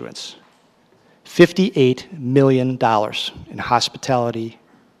bond issuance, $58 million in hospitality,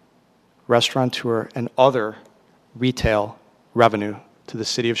 restaurateur, and other retail revenue to the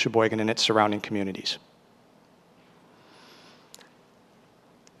city of Sheboygan and its surrounding communities.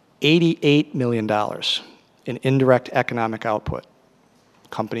 $88 million in indirect economic output,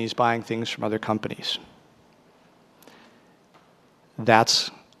 companies buying things from other companies. That's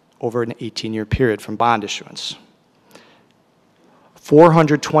over an 18-year period from bond issuance.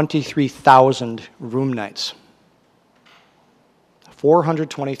 423,000 room nights.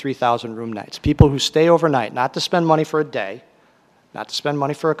 423,000 room nights. People who stay overnight, not to spend money for a day, not to spend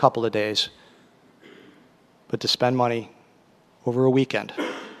money for a couple of days, but to spend money over a weekend.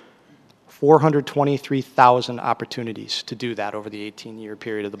 423,000 opportunities to do that over the 18-year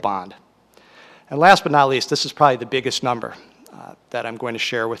period of the bond. And last but not least, this is probably the biggest number that I'm going to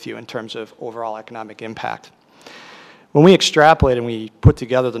share with you in terms of overall economic impact. When we extrapolate and we put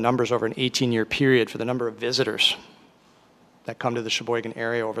together the numbers over an 18-year period for the number of visitors that come to the Sheboygan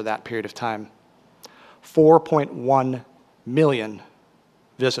area over that period of time, 4.1 million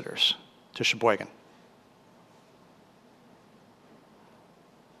visitors to Sheboygan.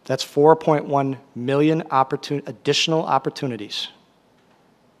 That's 4.1 million additional opportunities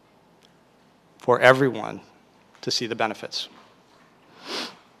for everyone to see the benefits.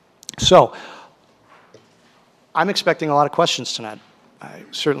 So, I'm expecting a lot of questions tonight. I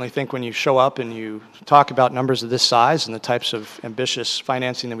certainly think when you show up and you talk about numbers of this size and the types of ambitious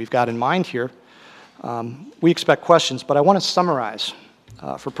financing that we've got in mind here, we expect questions, but I want to summarize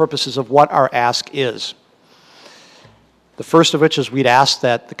for purposes of what our ask is. The first of which is we'd ask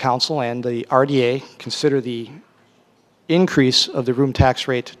that the council and the RDA consider the increase of the room tax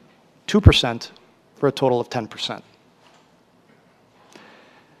rate 2% for a total of 10%.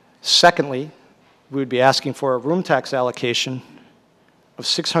 Secondly, we would be asking for a room tax allocation of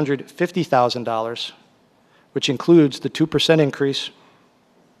 $650,000, which includes the 2% increase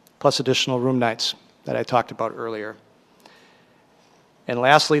plus additional room nights that I talked about earlier. And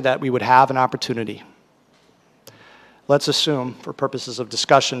lastly, that we would have an opportunity. Let's assume, for purposes of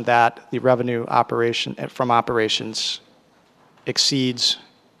discussion, that the revenue from operations exceeds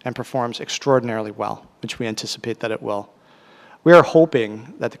and performs extraordinarily well, which we anticipate that it will. We are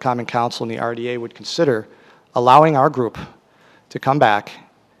hoping that the Common Council and the RDA would consider allowing our group to come back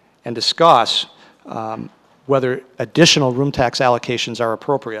and discuss whether additional room tax allocations are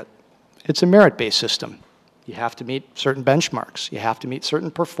appropriate. It's a merit-based system. You have to meet certain benchmarks. You have to meet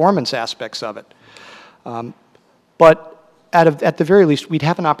certain performance aspects of it. But at the very least, we'd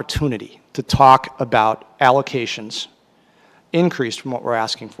have an opportunity to talk about allocations increased from what we're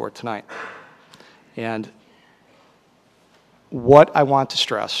asking for tonight. And what I want to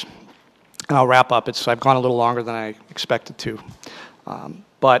stress, and I'll wrap up, I've gone a little longer than I expected to,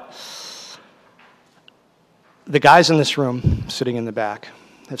 but the guys in this room, sitting in the back,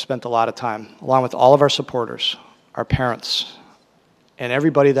 have spent a lot of time, along with all of our supporters, our parents, and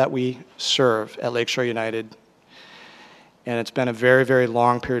everybody that we serve at Lakeshore United, and it's been a very, very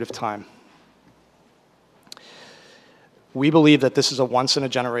long period of time. We believe that this is a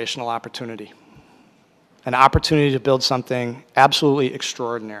once-in-a-generational opportunity. An opportunity to build something absolutely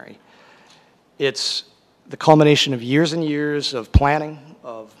extraordinary. It's the culmination of years and years of planning,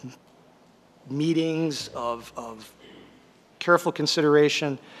 of meetings, of careful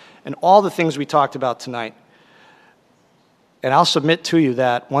consideration, and all the things we talked about tonight. And I'll submit to you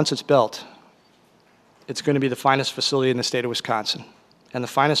that once it's built, it's going to be the finest facility in the state of Wisconsin and the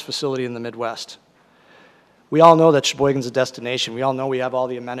finest facility in the Midwest. We all know that Sheboygan's a destination. We all know we have all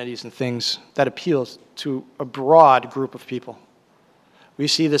the amenities and things that appeal to a broad group of people. We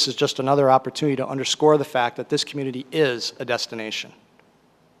see this as just another opportunity to underscore the fact that this community is a destination.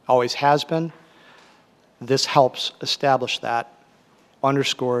 Always has been. This helps establish that,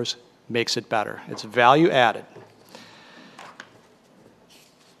 underscores, makes it better. It's value added.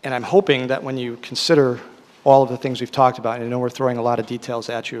 And I'm hoping that when you consider all of the things we've talked about, and I know we're throwing a lot of details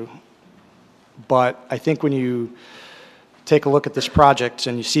at you, but I think when you take a look at this project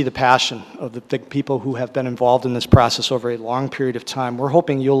and you see the passion of the people who have been involved in this process over a long period of time, we're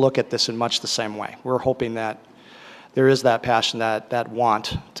hoping you'll look at this in much the same way. We're hoping that there is that passion, that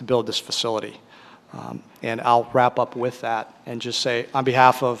want to build this facility. And I'll wrap up with that and just say, on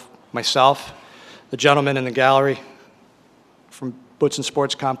behalf of myself, the gentleman in the gallery from Woodson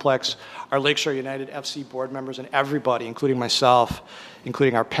Sports Complex, our Lakeshore United FC board members, and everybody, including myself,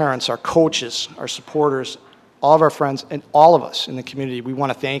 including our parents, our coaches, our supporters, all of our friends, and all of us in the community, we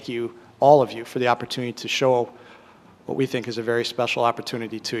want to thank you, all of you, for the opportunity to show what we think is a very special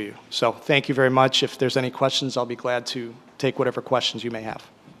opportunity to you. So thank you very much. If there's any questions, I'll be glad to take whatever questions you may have.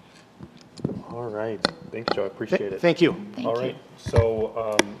 All right. Thanks, Joe. I appreciate it. Thank you. All right.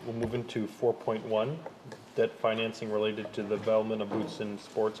 So we'll move into 4.1, debt financing related to the development of Woodson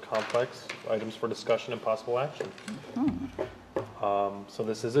Sports Complex, items for discussion and possible action. So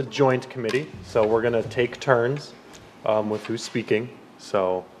this is a joint committee, so we're going to take turns with who's speaking.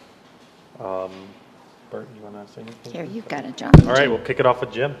 So, Bert, you want to say anything? Here, you've got it, John. All right, we'll kick it off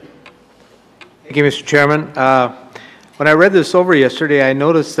with Jim. Thank you, Mr. Chairman. When I read this over yesterday, I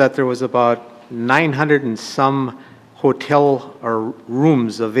noticed that there was about 900 and some hotel or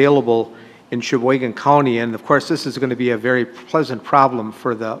rooms available in Sheboygan County, and of course this is going to be a very pleasant problem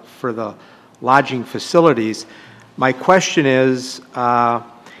for the lodging facilities. My question is,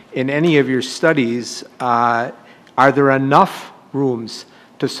 in any of your studies, are there enough rooms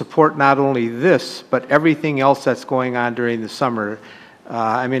to support not only this, but everything else that's going on during the summer.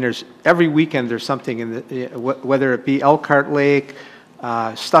 I mean, every weekend there's something in the, whether it be Elkhart Lake,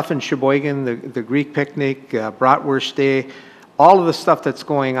 stuff in Sheboygan, the Greek picnic, Bratwurst Day, all of the stuff that's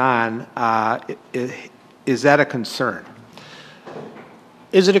going on, is that a concern?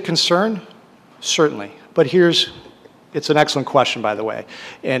 Is it a concern? Certainly. But it's an excellent question, by the way.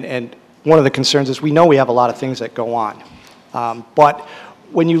 And one of the concerns is we know we have a lot of things that go on. But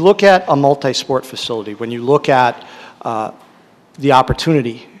when you look at a multi-sport facility, when you look at the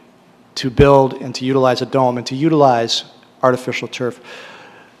opportunity to build and to utilize a dome and to utilize artificial turf,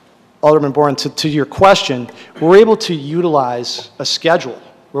 Alderman Boren, to your question, we're able to utilize a schedule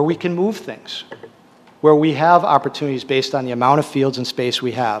where we can move things, where we have opportunities based on the amount of fields and space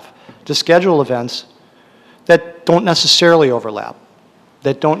we have to schedule events that don't necessarily overlap,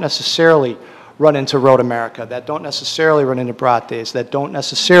 that don't necessarily run into Road America, that don't necessarily run into Brat Days, that don't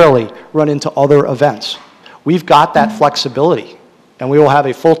necessarily run into other events. We've got that flexibility, and we will have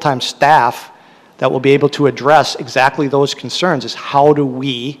a full-time staff that will be able to address exactly those concerns, is how do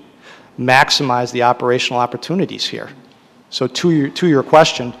we maximize the operational opportunities here. So to your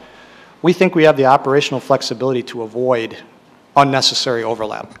question, we think we have the operational flexibility to avoid unnecessary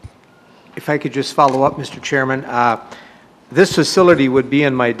overlap. If I could just follow up, Mr. Chairman, this facility would be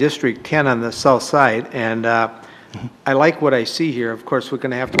in my District 10 on the south side, and I like what I see here. Of course, we're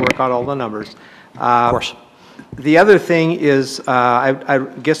going to have to work out all the numbers. Of course. The other thing is, I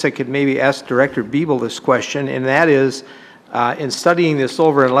guess I could maybe ask Director Biebel this question, and that is, in studying this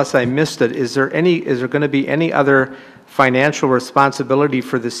over, unless I missed it, is there going to be any other financial responsibility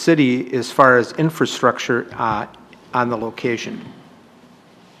for the city as far as infrastructure on the location?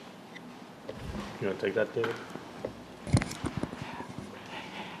 You want to take that, David?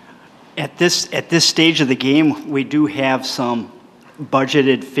 At this stage of the game, we do have some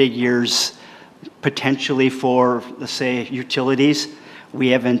budgeted figures potentially for, let's say, utilities. We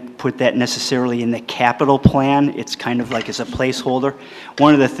haven't put that necessarily in the capital plan. It's kind of like as a placeholder.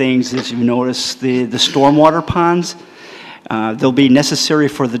 One of the things is, you notice the stormwater ponds. They'll be necessary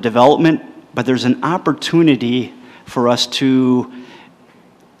for the development, but there's an opportunity for us to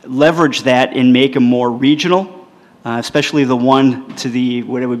leverage that and make them more regional, especially the one to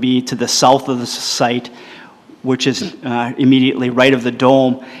what it would be to the south of the site, which is immediately right of the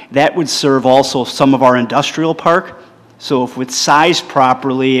dome. That would serve also some of our industrial park. So if it's sized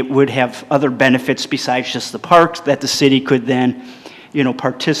properly, it would have other benefits besides just the parks that the city could then,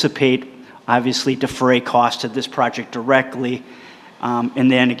 participate, obviously defray costs of this project directly.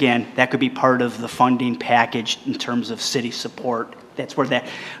 And then again, that could be part of the funding package in terms of city support. That's where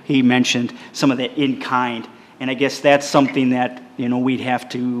he mentioned some of that in kind. And I guess that's something that, we'd have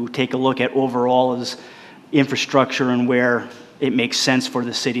to take a look at overall as infrastructure and where it makes sense for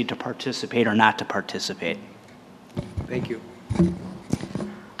the city to participate or not to participate. Thank you.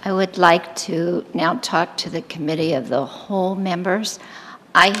 I would like to now talk to the Committee of the Whole members.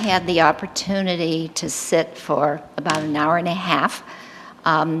 I had the opportunity to sit for about an hour and a half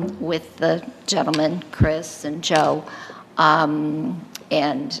with the gentlemen, Chris and Joe, and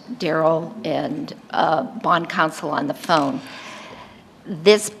Daryl and bond counsel on the phone.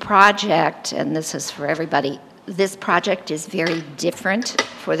 This project, and this is for everybody, this project is very different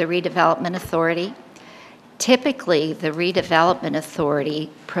for the Redevelopment Authority. Typically, the Redevelopment Authority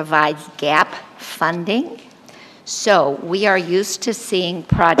provides gap funding. So we are used to seeing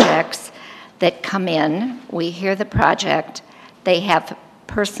projects that come in, we hear the project, they have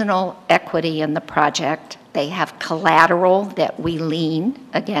personal equity in the project, they have collateral that we lean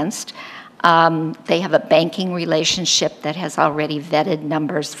against, they have a banking relationship that has already vetted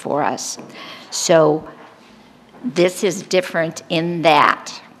numbers for us. So this is different in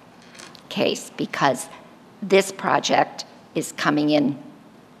that case because this project is coming in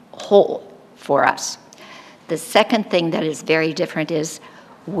whole for us. The second thing that is very different is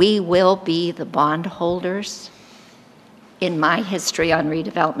we will be the bondholders. In my history on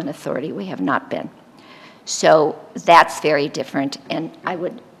Redevelopment Authority, we have not been. So that's very different, and I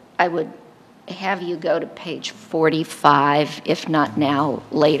would have you go to page 45, if not now,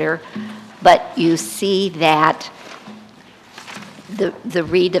 later. But you see that the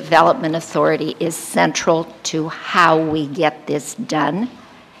Redevelopment Authority is central to how we get this done,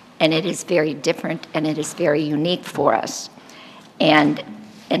 and it is very different and it is very unique for us. And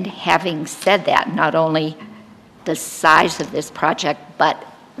having said that, not only the size of this project, but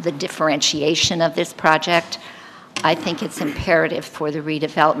the differentiation of this project, I think it's imperative for the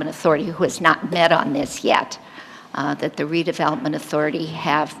Redevelopment Authority, who has not met on this yet, that the Redevelopment Authority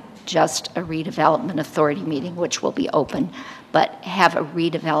have just a redevelopment authority meeting, which will be open, but have a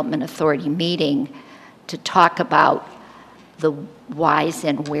redevelopment authority meeting to talk about the whys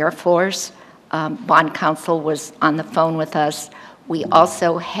and wherefores. Bond counsel was on the phone with us. We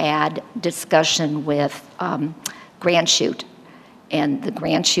also had discussion with Grand Chute, and the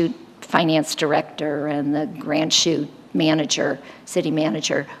Grand Chute finance director and the Grand Chute manager, city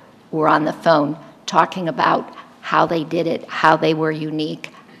manager, were on the phone talking about how they did it, how they were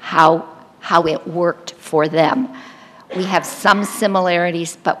unique, how it worked for them. We have some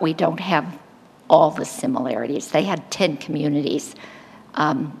similarities, but we don't have all the similarities. They had 10 communities.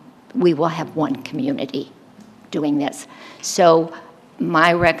 We will have one community doing this. So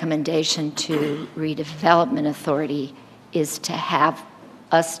my recommendation to Redevelopment Authority is to have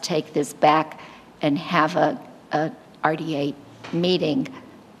us take this back and have a RDA meeting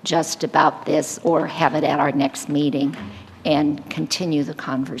just about this, or have it at our next meeting and continue the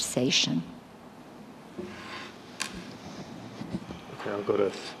conversation. Okay, I'll go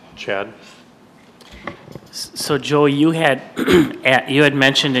to Chad. So Joe, you had you had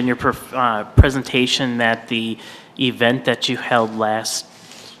mentioned in your presentation that the event that you held last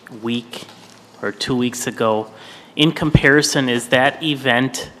week or 2 weeks ago, in comparison, is that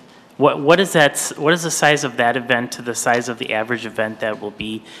event, what is the size of that event to the size of the average event that will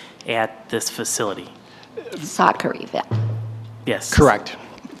be at this facility? Soccer event. Yes. Correct.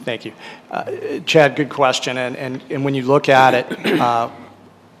 Thank you. Chad, good question. And when you look at it,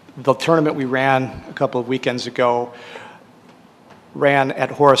 the tournament we ran a couple of weekends ago ran at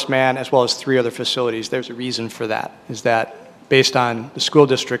Horace Mann as well as 3 other facilities. There's a reason for that, is that based on the school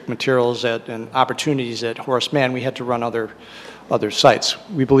district materials and opportunities at Horace Mann, we had to run other sites.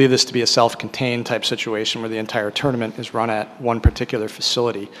 We believe this to be a self-contained type situation where the entire tournament is run at one particular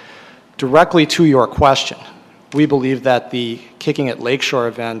facility. Directly to your question, we believe that the Kicking at Lakeshore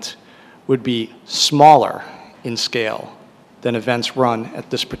event would be smaller in scale than events run at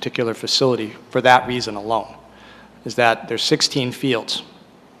this particular facility for that reason alone, is that there's 16 fields,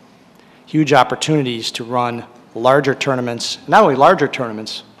 huge opportunities to run larger tournaments, not only larger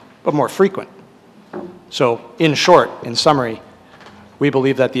tournaments, but more frequent. So in short, in summary, we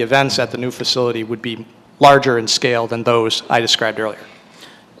believe that the events at the new facility would be larger in scale than those I described earlier.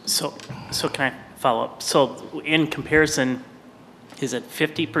 So can I follow up? So in comparison, is it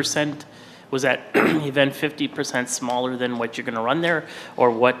 50%? Was that event 50% smaller than what you're going to run there? Or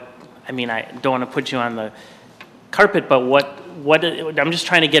what, I mean, I don't want to put you on the carpet, but what I'm just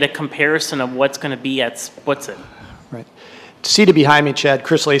trying to get a comparison of what's going to be at Woodson. Right. Seated behind me, Chad,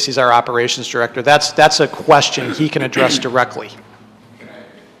 Chris Lacey is our operations director. That's a question he can address directly. Can I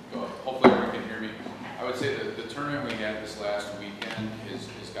go? Hopefully everyone can hear me. I would say that the tournament we had this last weekend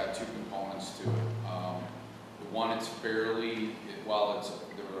has got 2 components to it. One, it's fairly, while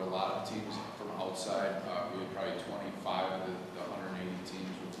there were a lot of teams from outside, we had probably 25 of the 180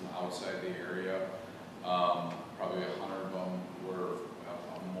 teams were from outside the area. Probably 100 of them were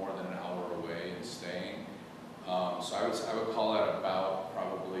more than an hour away and staying. So I would call that about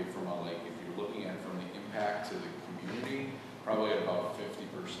probably from a, like, if you're looking at from the impact to the community, probably about 50%.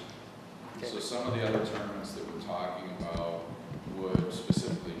 Okay. So some of the other tournaments that we're talking about would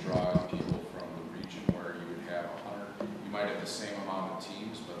specifically draw in people from the region where you would have 100. You might have the same amount of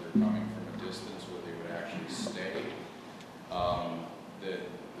teams, but they're coming from a distance where they would actually stay.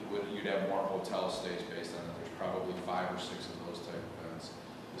 You'd have more hotel stays based on that. There's probably 5 or 6 of those type of events.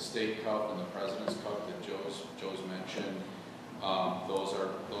 The State Cup and the President's Cup that Joe's mentioned, those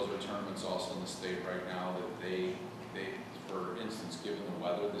are tournaments also in the state right now that they for instance, given the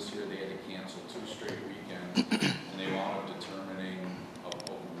weather this year, they had to cancel 2 straight weekends, and they wound up determining a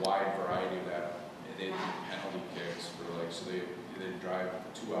wide variety of that. They did penalty kicks for, like, so they drive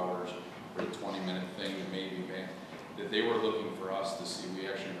 2 hours for a 20-minute thing that maybe that they were looking for us to see. We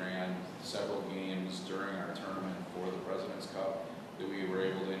actually ran several games during our tournament for the President's Cup that we were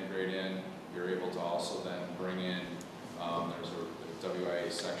able to integrate in. We were able to also then bring in, there's a WIA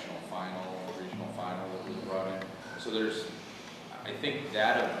sectional final, regional final that was brought in. So I think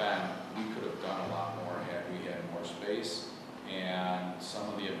that event, we could have done a lot more had we had more space. And some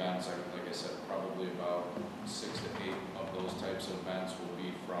of the events, like I said, probably about 6 to 8 of those types of events will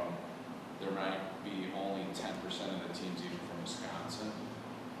be from, there might be only 10% of the teams even from Wisconsin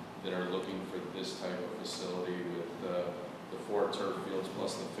that are looking for this type of facility with the 4 turf fields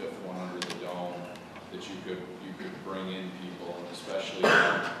plus the 5th one under the dome, that you could bring in people, especially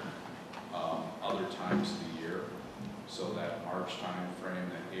other times of the year. So that March time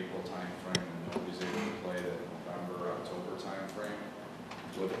frame, that April time frame, and nobody's able to play that November, October time frame.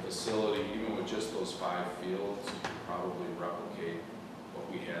 With a facility, even with just those 5 fields, you could probably replicate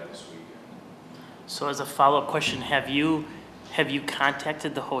what we had this weekend. So as a follow-up question, have you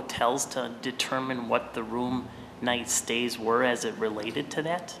contacted the hotels to determine what the room night stays were as it related to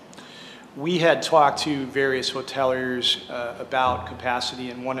that? We had talked to various hoteliers about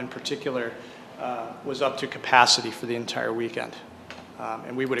capacity, and one in particular was up to capacity for the entire weekend.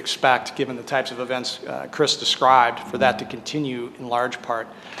 And we would expect, given the types of events Chris described, for that to continue in large part.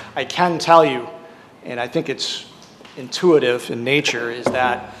 I can tell you, and I think it's intuitive in nature, is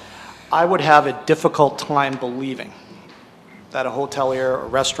that I would have a difficult time believing that a hotelier, a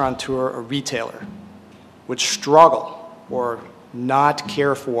restaurateur, a retailer would struggle or not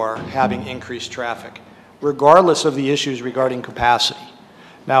care for having increased traffic, regardless of the issues regarding capacity.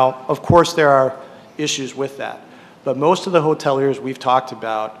 Now, of course, there are issues with that, but most of the hoteliers we've talked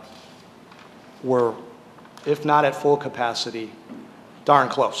about were, if not at full capacity, darn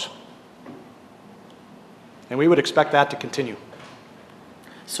close. And we would expect that to continue.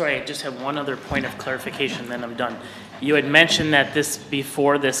 Sorry, I just have one other point of clarification, then I'm done. You had mentioned that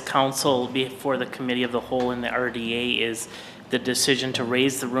before this council, before the committee of the whole and the RDA, is the decision to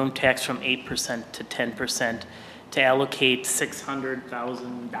raise the room tax from 8% to 10%, to allocate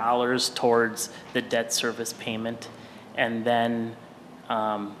 $600,000 towards the debt service payment, and then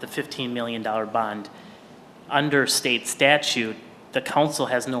the $15 million bond. Under state statute, the council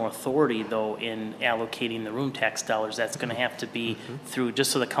has no authority, though, in allocating the room tax dollars. That's going to have to be through,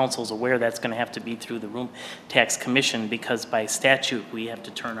 just so the council's aware, that's going to have to be through the room tax commission, because by statute, we have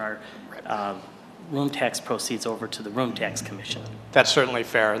to turn our room tax proceeds over to the room tax commission. That's certainly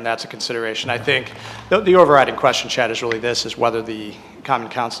fair, and that's a consideration. I think the overriding question, Chad, is really this, is whether the Common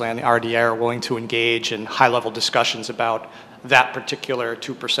Council and the RDA are willing to engage in high-level discussions about that particular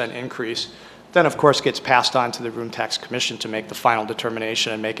 2% increase. Then, of course, gets passed on to the Room Tax Commission to make the final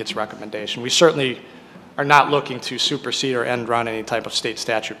determination and make its recommendation. We certainly are not looking to supersede or end run any type of state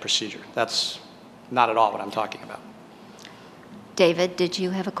statute procedure. That's not at all what I'm talking about. David, did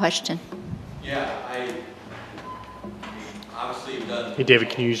you have a question? Yeah, I obviously have done. Hey, David,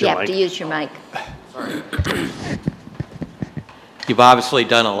 can you use your You mic? have to use your mic. Sorry. You've obviously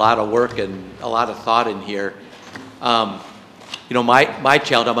done a lot of work and a lot of thought in here. You know, my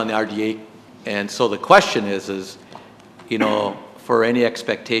challenge, I'm on the RDA, and so the question is, you know, for any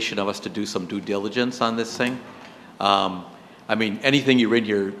expectation of us to do some due diligence on this thing. I mean, anything you read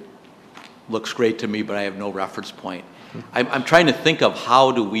here looks great to me, but I have no reference point. I'm trying to think of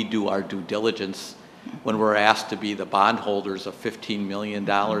how do we do our due diligence when we're asked to be the bondholders of $15 million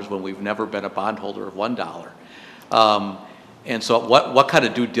when we've never been a bondholder of $1. And so what kind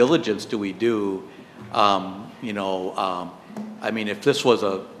of due diligence do we do? You know, I mean, if this was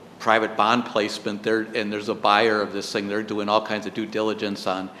a private bond placement and there's a buyer of this thing, they're doing all kinds of due diligence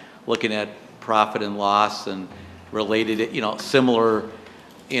on looking at profit and loss and related, you know, similar,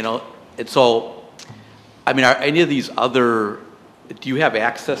 you know, and so, I mean, are any of these other, do you have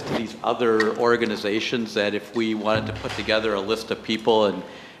access to these other organizations that if we wanted to put together a list of people and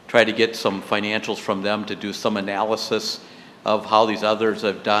try to get some financials from them to do some analysis of how these others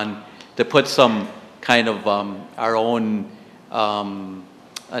have done, to put some kind of our own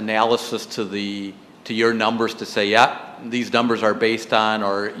analysis to your numbers to say, yeah, these numbers are based on,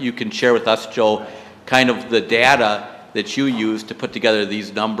 or you can share with us, Joe, kind of the data that you use to put together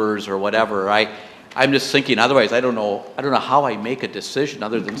these numbers or whatever. I'm just thinking, otherwise I don't know how I make a decision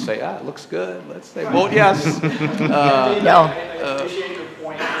other than say, it looks good, let's say vote yes. No. I appreciate your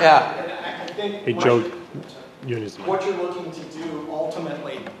point. Yeah. And I think Hey, Joe, you and his mic. what you're looking to do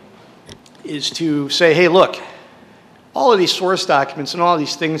ultimately is to say, hey, look, all of these source documents and all of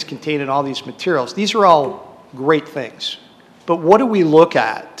these things contained in all these materials, these are all great things. But what do we look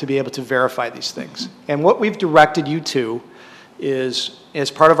at to be able to verify these things? And what we've directed you to is, as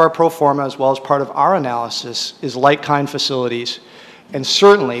part of our pro forma as well as part of our analysis, is like-kind facilities. And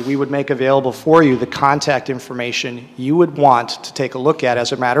certainly we would make available for you the contact information you would want to take a look at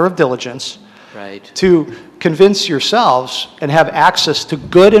as a matter of diligence. Right. To convince yourselves and have access to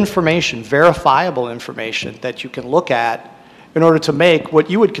good information, verifiable information that you can look at in order to make what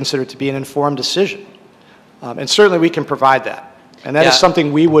you would consider to be an informed decision. And certainly we can provide that. And that is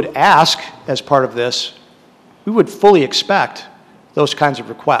something we would ask as part of this. We would fully expect those kinds of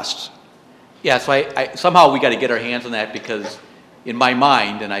requests. Yeah, so I somehow we got to get our hands on that, because in my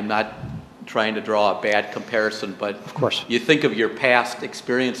mind, and I'm not trying to draw a bad comparison, but of course, you think of your past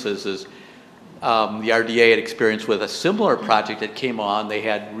experiences as the RDA had experience with a similar project that came on. They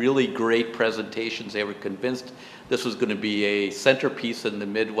had really great presentations. They were convinced this was going to be a centerpiece in the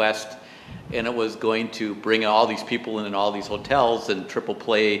Midwest, and it was going to bring all these people in and all these hotels, and Triple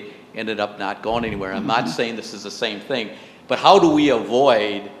Play ended up not going anywhere. I'm not saying this is the same thing, But how do we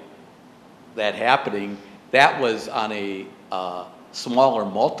avoid that happening? That was on a smaller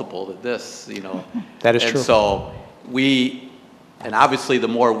multiple than this, you know. That is and true. So and obviously the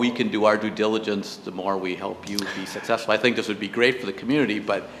more we can do our due diligence, the more we help you be successful. I think this would be great for the community,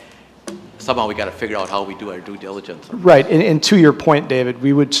 but somehow we got to figure out how we do our due diligence. Right, and to your point, David,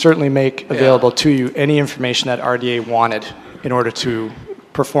 we would certainly make available to you any information that RDA wanted in order to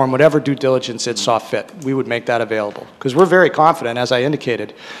perform whatever due diligence it saw fit. We would make that available. Because we're very confident, as I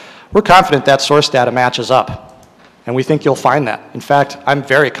indicated, we're confident that source data matches up. And we think you'll find that. In fact, I'm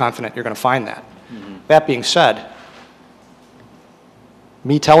very confident you're going to find that. That being said,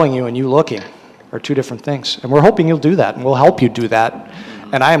 me telling you and you looking are two different things. And we're hoping you'll do that, and we'll help you do that.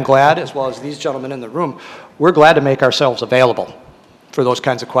 And I am glad, as well as these gentlemen in the room, we're glad to make ourselves available for those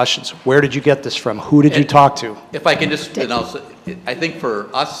kinds of questions. Where did you get this from? Who did you talk to? If I can just, and also, I think for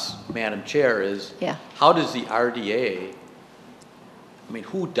us, Madam Chair, is how does the RDA, I mean,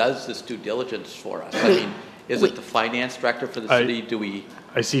 who does this due diligence for us? I mean, is it the finance director for the city? Do we?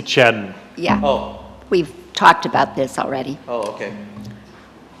 I see Chad. Yeah. Oh. We've talked about this already. Oh, okay.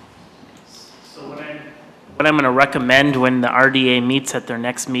 So what I'm going to recommend when the RDA meets at their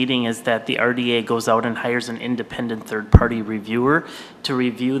next meeting is that the RDA goes out and hires an independent third-party reviewer to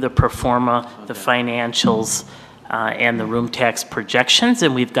review the pro forma, the financials, and the room tax projections.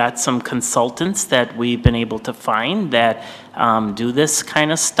 And we've got some consultants that we've been able to find that do this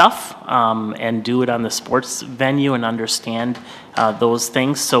kind of stuff and do it on the sports venue and understand those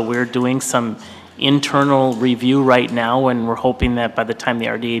things. So we're doing some internal review right now, and we're hoping that by the time the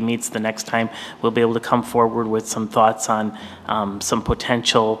RDA meets the next time, we'll be able to come forward with some thoughts on some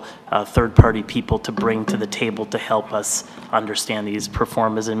potential third-party people to bring to the table to help us understand these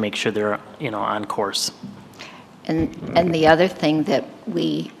performers and make sure they're, you know, on course. And the other thing that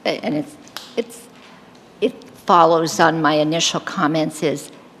it follows on my initial comments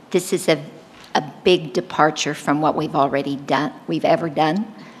is this is a big departure from what we've ever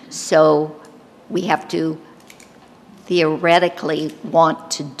done. So we have to theoretically want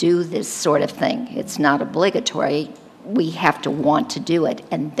to do this sort of thing. It's not obligatory. We have to want to do it,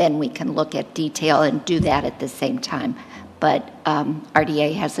 and then we can look at detail and do that at the same time. But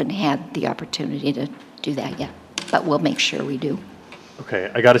RDA hasn't had the opportunity to do that yet, but we'll make sure we do.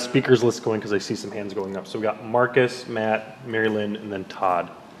 Okay, I got a speakers list going because I see some hands going up. So we got Marcus, Matt, Mary Lynn, and then Todd.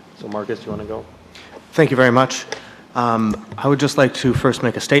 So Marcus, do you want to go? Thank you very much. I would just like to first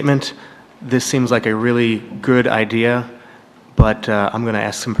make a statement. This seems like a really good idea, but I'm going to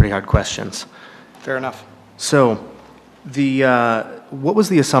ask some pretty hard questions. Fair enough. So, what was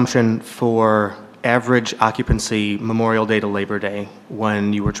the assumption for average occupancy Memorial Day to Labor Day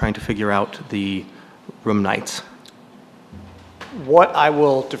when you were trying to figure out the room nights? What I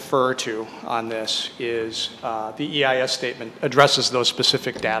will defer to on this is the EIS statement addresses those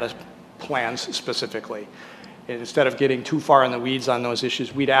specific data plans specifically. And instead of getting too far in the weeds on those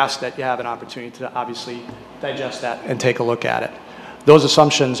issues, we'd ask that you have an opportunity to obviously digest that and take a look at it. Those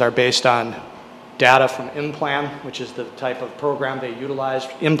assumptions are based on data from InPlan, which is the type of program they utilize.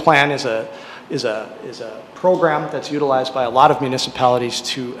 InPlan is a program that's utilized by a lot of municipalities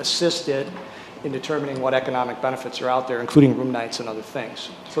to assist it in determining what economic benefits are out there, including room nights and other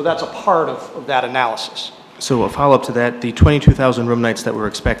things. So that's a part of that analysis. So a follow-up to that, the 22,000 room nights that we're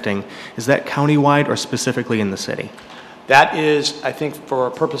expecting, is that countywide or specifically in the city? That is, I think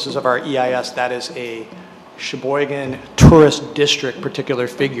for purposes of our EIS, that is a Sheboygan tourist district particular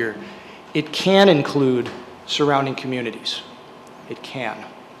figure. It can include surrounding communities. It can.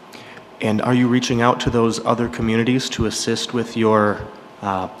 And are you reaching out to those other communities to assist with your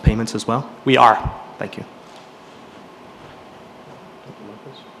payments as well? We are. Thank you.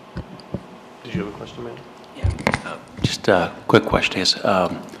 Did you have a question, man? Just a quick question is,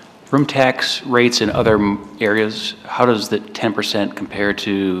 room tax rates in other areas, how does the 10% compare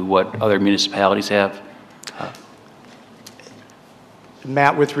to what other municipalities have?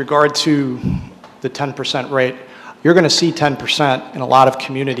 Matt, with regard to the 10% rate, you're going to see 10% in a lot of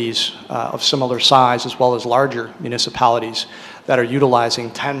communities of similar size as well as larger municipalities that are utilizing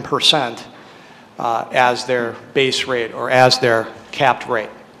 10% as their base rate or as their capped rate.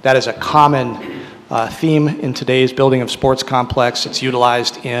 That is a common theme in today's building of sports complex. It's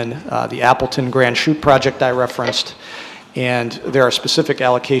utilized in the Appleton Grand Chute project I referenced, and there are specific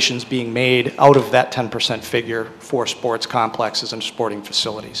allocations being made out of that 10% figure for sports complexes and sporting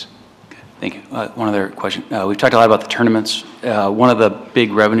facilities. Thank you. One other question. We've talked a lot about the tournaments. One of the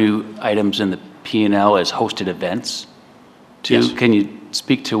big revenue items in the P&L is hosted events. Yes. Can you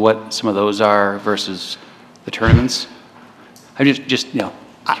speak to what some of those are versus the tournaments? I just you know,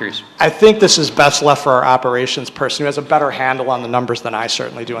 Curious. I think this is best left for our operations person who has a better handle on the numbers than I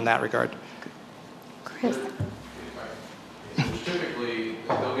certainly do in that regard. Chris? There's typically,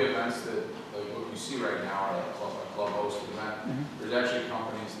 there'll be events that, like what you see right now, are a club hosted event. There's actually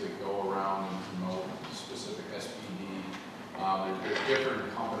companies that go around and promote specific SPD. There's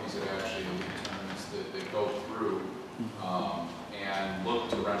different companies that actually lead tournaments that go through and look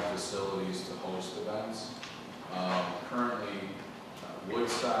to rent facilities to host events. Currently,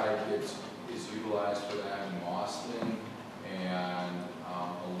 Woodside is utilized for that in Boston, and a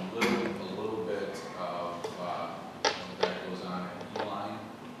little bit of that goes on at E-Line.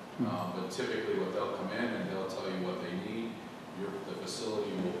 But typically, what they'll come in and they'll tell you what they need. The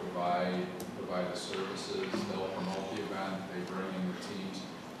facility will provide the services. They'll promote the event. They bring in the teams,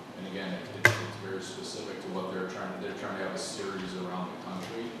 and again, it's very specific to what they're trying to have a series around the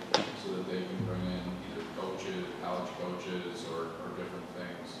country so that they can bring in either coaches, college coaches, or different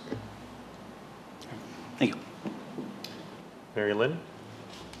things. Thank you. Mary Lynn?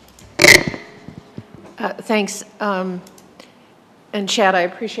 Thanks. And Chad, I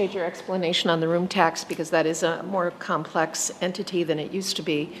appreciate your explanation on the room tax because that is a more complex entity than it used to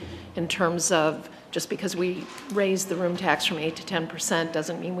be in terms of just because we raise the room tax from 8 to 10%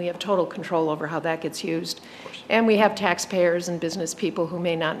 doesn't mean we have total control over how that gets used. And we have taxpayers and business people who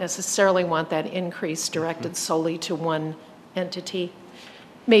may not necessarily want that increase directed solely to one entity.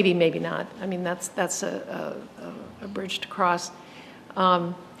 Maybe, maybe not. I mean, that's a bridge to cross.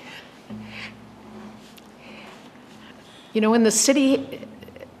 You know, when the city,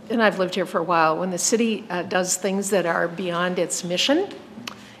 and I've lived here for a while, when the city does things that are beyond its mission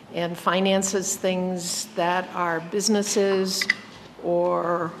and finances things that are businesses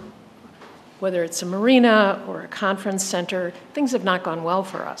or whether it's a marina or a conference center, things have not gone well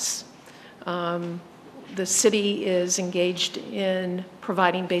for us. The city is engaged in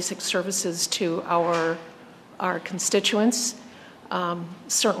providing basic services to our constituents.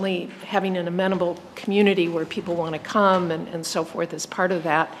 Certainly having an amenable community where people want to come and so forth is part of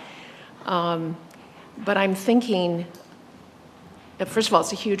that. But I'm thinking, first of all,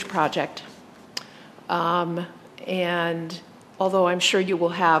 it's a huge project. And although I'm sure you will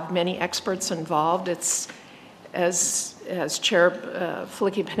have many experts involved, it's, as Chair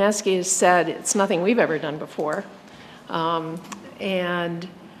Flicky-Paneski has said, it's nothing we've ever done before. And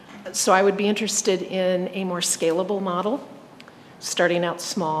so I would be interested in a more scalable model, starting out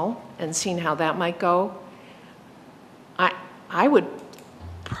small and seeing how that might go. I would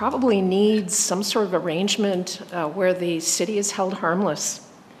probably need some sort of arrangement where the city is held harmless.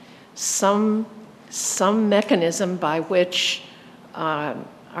 Some mechanism by which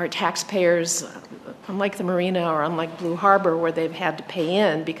our taxpayers, unlike the marina or unlike Blue Harbor, where they've had to pay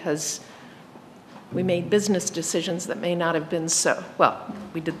in because we made business decisions that may not have been so, well,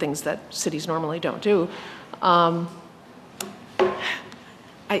 we did things that cities normally don't do.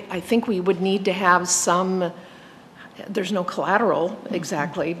 I think we would need to have some, there's no collateral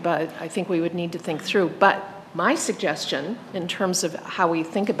exactly, but I think we would need to think through. But my suggestion in terms of how we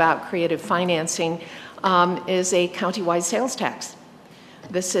think about creative financing is a county-wide sales tax.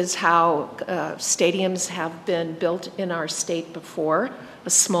 This is how stadiums have been built in our state before. A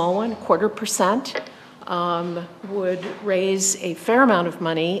small one, 0.25%, would raise a fair amount of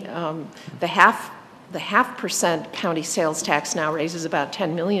money. The half percent county sales tax now raises about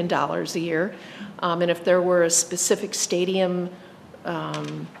 $10 million a year. And if there were a specific stadium,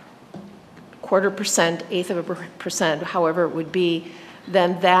 0.25%, eighth of a percent, however it would be,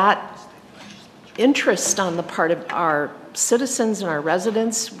 then that interest on the part of our citizens and our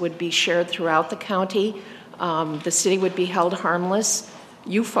residents would be shared throughout the county. The city would be held harmless.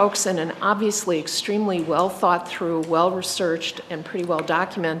 You folks, in an obviously extremely well thought through, well researched, and pretty well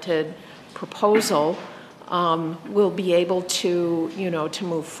documented proposal, will be able to, to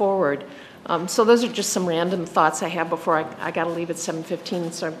move forward. So those are just some random thoughts I have before I got to leave at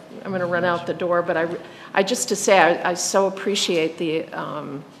 7:15, so I'm going to run out the door. But I just to say, I so appreciate the,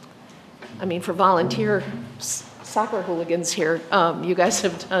 for volunteer soccer hooligans here, you guys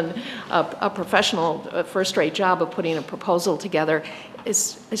have done a professional, first-rate job of putting a proposal together.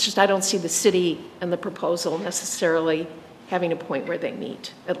 It's just I don't see the city and the proposal necessarily having a point where they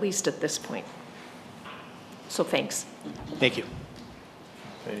meet, at least at this point. So thanks. Thank you.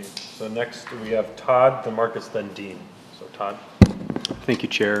 Okay, so next we have Todd, then Marcus, then Dean. So Todd. Thank you,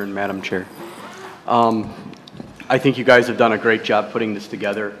 Chair and Madam Chair. I think you guys have done a great job putting this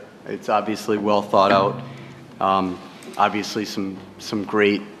together. It's obviously well thought out. Obviously some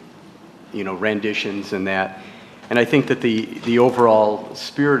great, renditions in that. And I think that the overall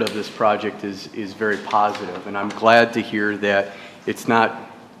spirit of this project is very positive. And I'm glad to hear that it's not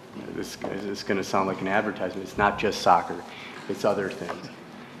this is going to sound like an advertisement. It's not just soccer. It's other things.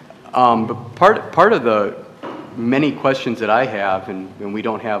 But part of the many questions that I have, and we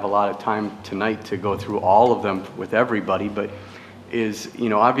don't have a lot of time tonight to go through all of them with everybody, but is,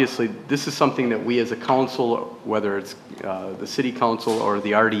 obviously this is something that we as a council, whether it's the city council or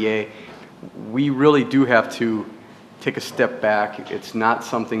the RDA, we really do have to take a step back. It's not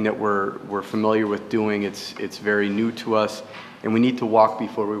something that we're familiar with doing. It's very new to us, and we need to walk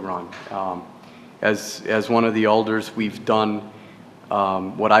before we run. As one of the elders, we've done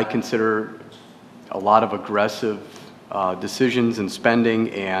what I consider a lot of aggressive decisions and spending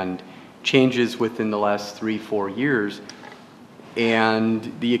and changes within the last 3-4 years,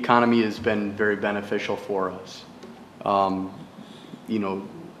 and the economy has been very beneficial for us. I'm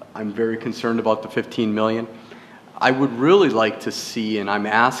very concerned about the 15 million. I would really like to see, and I'm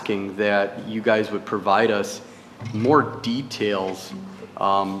asking that you guys would provide us more details.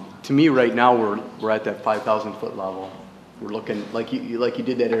 To me, right now, we're at that 5,000 foot level. We're looking like you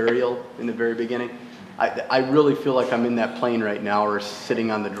did that aerial in the very beginning. I really feel like I'm in that plane right now, or sitting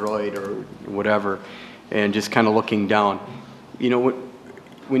on the droid or whatever, and just kind of looking down.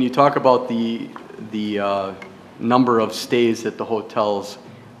 When you talk about the number of stays at the hotels,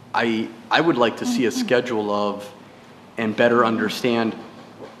 I would like to see a schedule of and better understand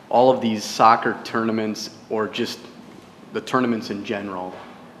all of these soccer tournaments, or just the tournaments in general,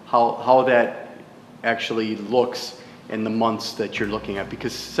 how that actually looks in the months that you're looking at.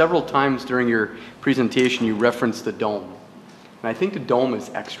 Because several times during your presentation you referenced the dome, and I think the dome is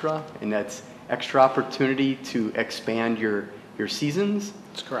extra, and that's extra opportunity to expand your seasons.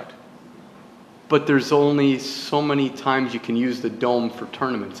 That's correct. But there's only so many times you can use the dome for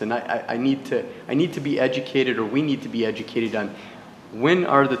tournaments, and I need to be educated, or we need to be educated on when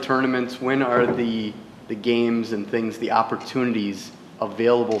are the tournaments, when are the games and things, the opportunities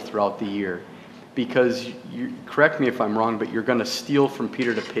available throughout the year. Because, correct me if I'm wrong, but you're going to steal from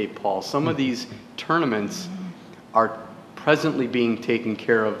Peter to pay Paul. Some of these tournaments are presently being taken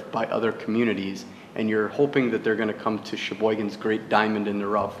care of by other communities, and you're hoping that they're going to come to Sheboygan's great diamond in the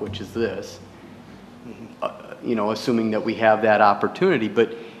rough, which is this. Assuming that we have that opportunity,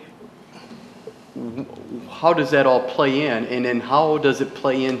 but how does that all play in? And then how does it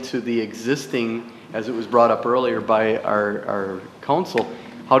play into the existing, as it was brought up earlier by our council,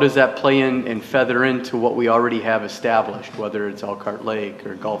 how does that play in and feather into what we already have established, whether it's Elkhart Lake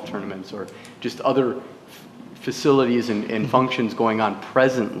or golf tournaments or just other facilities and functions going on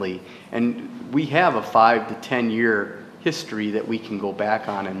presently? And we have a 5 to 10 year history that we can go back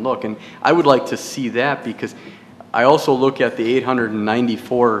on and look, and I would like to see that, because I also look at the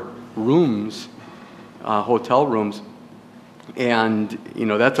 894 rooms, hotel rooms, and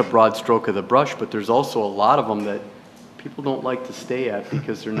that's a broad stroke of the brush, but there's also a lot of them that people don't like to stay at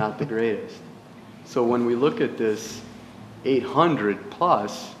because they're not the greatest. So when we look at this 800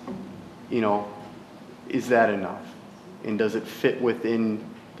 plus, is that enough? And does it fit within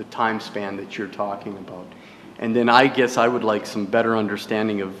the time span that you're talking about? And then I guess I would like some better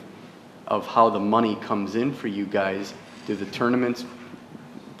understanding of how the money comes in for you guys. Do the tournaments,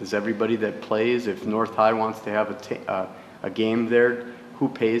 does everybody that plays, if North High wants to have a game there, who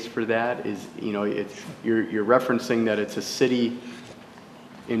pays for that? You're referencing that it's a city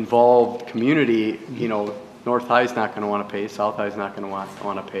involved community. North High's not going to want to pay, South High's not going to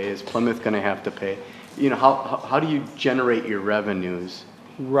want to pay. Is Plymouth going to have to pay? How do you generate your revenues?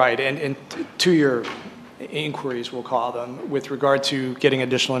 Right, and to your inquiries, we'll call them, with regard to getting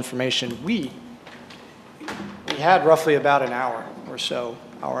additional information, we had roughly about an hour or so,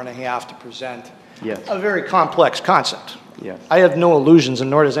 hour and a half to present. Yes. A very complex concept. Yes. I have no illusions,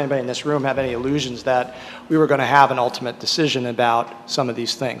 and nor does anybody in this room have any illusions that we were going to have an ultimate decision about some of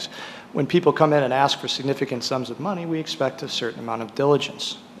these things. When people come in and ask for significant sums of money, we expect a certain amount of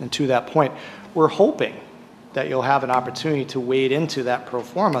diligence. And to that point, we're hoping that you'll have an opportunity to wade into that pro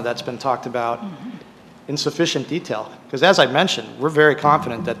forma that's been talked about in sufficient detail. Because as I mentioned, we're very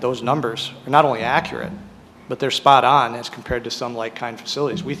confident that those numbers are not only accurate, but they're spot on as compared to some like-kind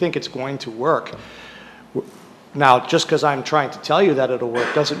facilities. We think it's going to work. Now, just because I'm trying to tell you that it'll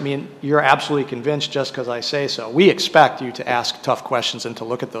work doesn't mean you're absolutely convinced just because I say so. We expect you to ask tough questions and to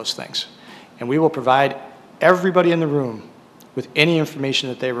look at those things. And we will provide everybody in the room with any information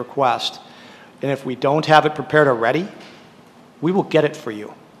that they request. And if we don't have it prepared already, we will get it for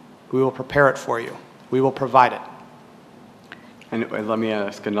you. We will prepare it for you. We will provide it. And let me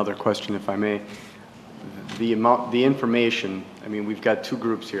ask another question, if I may. The information, we've got two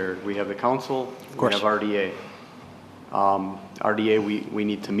groups here. We have the council, we have RDA. RDA, we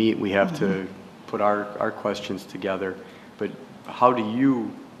need to meet, we have to put our questions together. But how do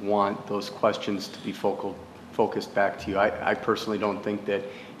you want those questions to be focused back to you. I personally don't think that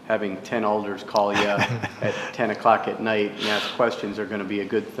having 10 alders call you at 10 o'clock at night and ask questions are going to be a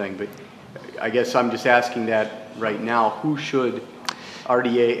good thing. But I guess I'm just asking that right now. Who should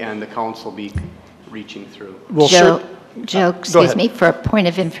RDA and the council be reaching through? Well, Joe, excuse me, for a point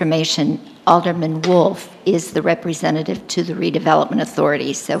of information, Alderman Wolf is the representative to the Redevelopment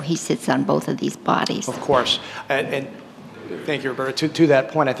Authority, so he sits on both of these bodies. Of course. And thank you, Roberta. To that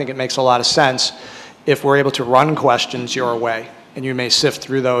point, I think it makes a lot of sense if we're able to run questions your way, and you may sift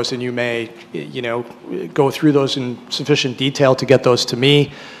through those, and you may, go through those in sufficient detail to get those to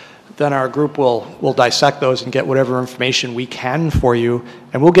me. Then our group will dissect those and get whatever information we can for you,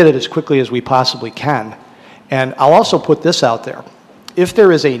 and we'll get it as quickly as we possibly can. And I'll also put this out there. If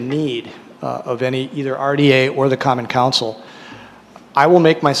there is a need of either RDA or the Common Council, I will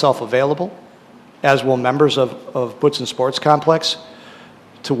make myself available, as will members of Woodson Sports Complex,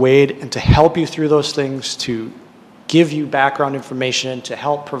 to wade and to help you through those things, to give you background information, to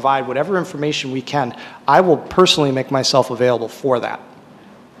help provide whatever information we can. I will personally make myself available for that.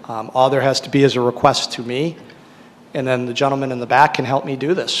 All there has to be is a request to me, and then the gentleman in the back can help me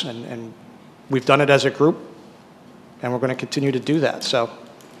do this. And we've done it as a group, and we're going to continue to do that. So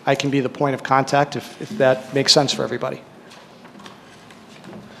I can be the point of contact if that makes sense for everybody.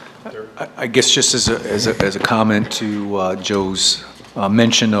 I guess just as a comment to Joe's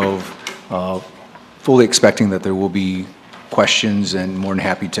mention of fully expecting that there will be questions and more than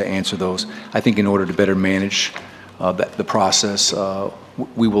happy to answer those. I think in order to better manage the process,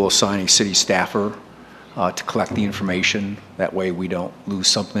 we will assign a city staffer to collect the information. That way we don't lose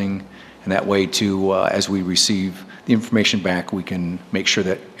something, and that way too, as we receive the information back, we can make sure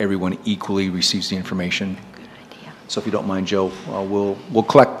that everyone equally receives the information. Good idea. So if you don't mind, Joe, we'll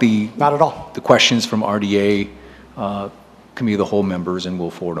collect the Not at all. the questions from RDA, committee of the whole members, and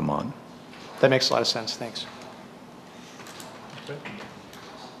we'll forward them on. That makes a lot of sense. Thanks. Okay.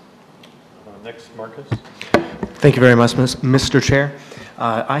 Next, Marcus. Thank you very much, Mr. Chair.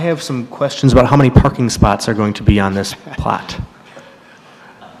 I have some questions about how many parking spots are going to be on this plot.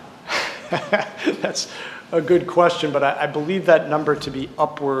 That's a good question, but I believe that number to be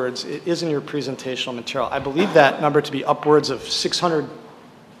upwards, it is in your presentational material. I believe that number to be upwards of 600,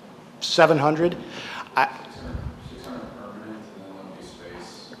 700. 600 permanent, and then there'll be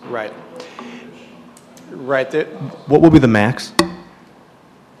space. Right. Right. What will be the max? Right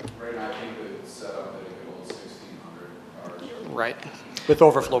now, I think that it's set up that it could hold 1,600 cars. Right. With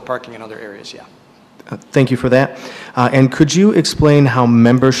overflow parking in other areas, yeah. Thank you for that. And could you explain how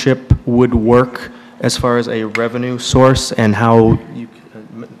membership would work as far as a revenue source, and how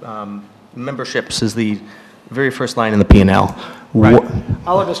memberships is the very first line in the P&L? Right.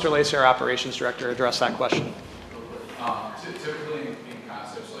 I'll let Mr. Lacey, our operations director, address that question. Typically, in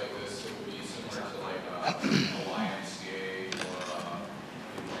concepts like this, it would be similar to like a YMCA, or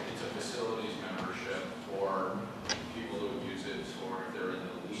it's a facilities membership for people who use it for if they're in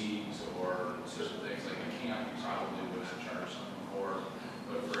the leagues or certain things like a camp. You probably wouldn't charge something for,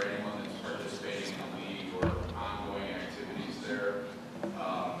 but for anyone that's participating in a league or ongoing activities there,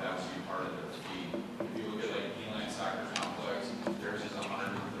 that would be part of their fee. If you look at like Elan Soccer Complex, theirs is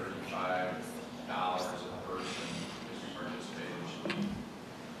 $135 a person is participating. And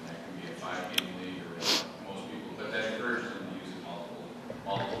that can be a 5-game league or most people, but that encourages them to use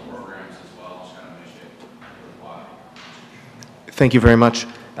multiple programs as well, just kind of make it worthwhile. Thank you very much.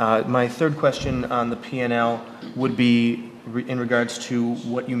 My third question on the P&L would be in regards to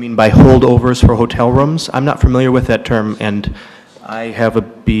what you mean by holdovers for hotel rooms. I'm not familiar with that term, and I have a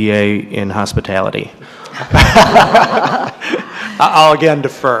BA in hospitality. I'll again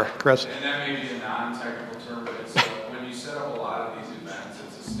defer. Chris. And that may be a non-technical term, but it's when you set up a lot of these events,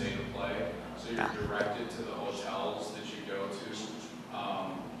 it's a state of play. So you're directed to the hotels that you go to.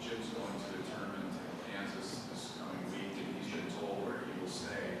 Jim's going to a tournament in Kansas this coming week, and he's been told where he will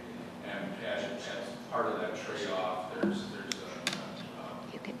stay. And as part of that trade-off, there's a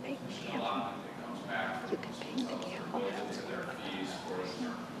lot that comes back from built into their fees for the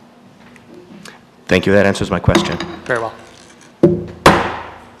tournament. Thank you. That answers my question. Very well.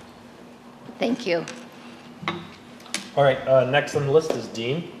 Thank you. All right, next on the list is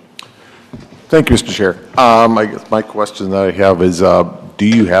Dean. Thank you, Mr. Chair. I guess my question that I have is, do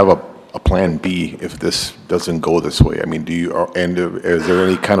you have a plan B if this doesn't go this way? I mean, is there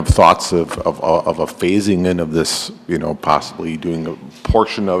any kind of thoughts of a phasing in of this, possibly doing a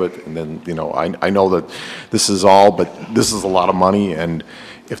portion of it? And then, I know that this is all, but this is a lot of money, and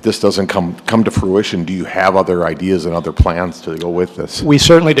if this doesn't come to fruition, do you have other ideas and other plans to go with this? We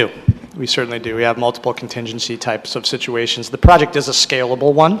certainly do. We certainly do. We have multiple contingency types of situations. The project is a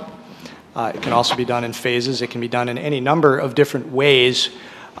scalable one. It can also be done in phases. It can be done in any number of different ways.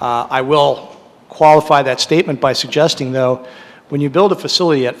 I will qualify that statement by suggesting, though, when you build a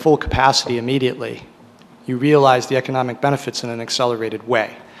facility at full capacity immediately, you realize the economic benefits in an accelerated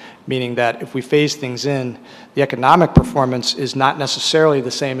way, meaning that if we phase things in, the economic performance is not necessarily the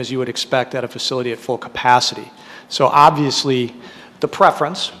same as you would expect at a facility at full capacity. So obviously, the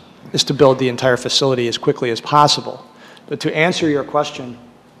preference is to build the entire facility as quickly as possible. But to answer your question,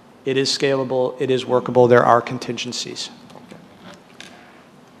 it is scalable, it is workable, there are contingencies.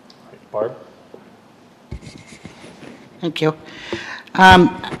 Barb? Thank you.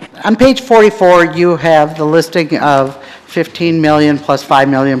 On page 44, you have the listing of 15 million plus 5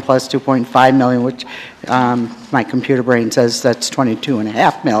 million plus 2.5 million, which my computer brain says that's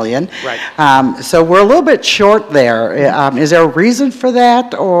 22.5 million. Right. So we're a little bit short there. Is there a reason for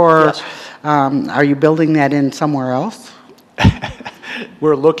that, or Yes. Are you building that in somewhere else?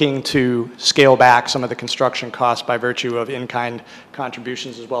 We're looking to scale back some of the construction costs by virtue of in-kind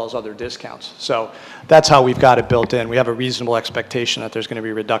contributions as well as other discounts. So that's how we've got it built in. We have a reasonable expectation that there's going to be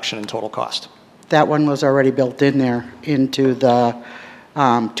a reduction in total cost. That one was already built in there into the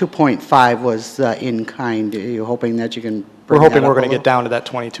 2.5 was the in-kind. Are you hoping that you can We're bring hoping that we're up going to a get down to that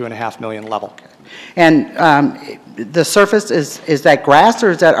 22.5 million level. And the surface, is that grass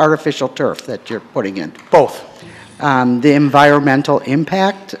or is that artificial turf that you're putting in? Both. The environmental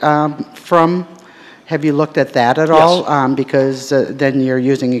impact from, have you looked at that at all? Yes. Because then you're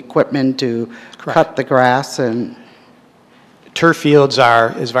using equipment to cut the grass and... Turf fields is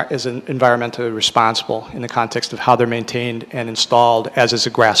environmentally responsible in the context of how they're maintained and installed, as is a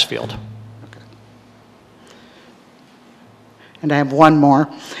grass field. And I have one more.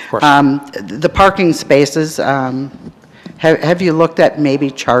 Of course. The parking spaces, have you looked at maybe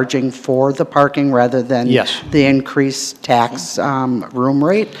charging for the parking rather than Yes. the increased tax room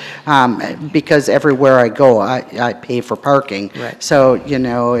rate? Because everywhere I go, I pay for parking. Right. So, you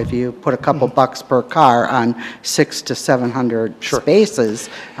know, if you put a couple bucks per car on 600 to 700 spaces,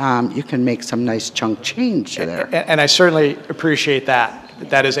 you can make some nice chunk change there. And I certainly appreciate that.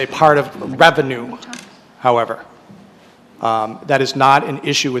 That is a part of revenue, however. That is not an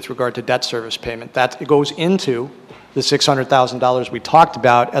issue with regard to debt service payment. That goes into the $600,000 we talked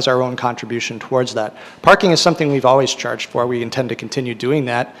about as our own contribution towards that. Parking is something we've always charged for. We intend to continue doing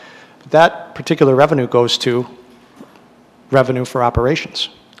that. But that particular revenue goes to revenue for operations,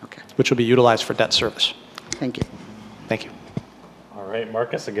 which will be utilized for debt service. Thank you. Thank you. All right,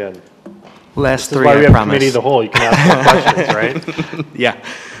 Marcus again. Last This is three, why we I have promise. committee of the whole. You can ask more questions, right?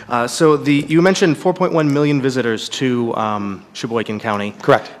 Yeah. So you mentioned 4.1 million visitors to Sheboygan County.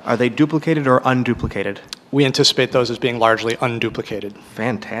 Correct. Are they duplicated or unduplicated? We anticipate those as being largely unduplicated.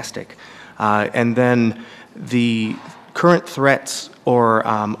 Fantastic. And then the current threats or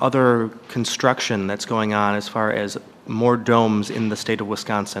other construction that's going on as far as more domes in the state of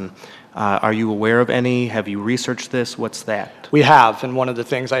Wisconsin, are you aware of any? Have you researched this? What's that? We have, and one of the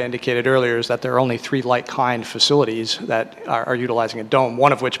things I indicated earlier is that there are only 3 like-kind facilities that are utilizing a dome,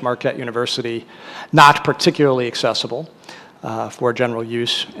 one of which, Marquette University, not particularly accessible for general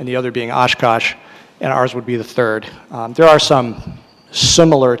use, and the other being Oshkosh, and ours would be the third. There are some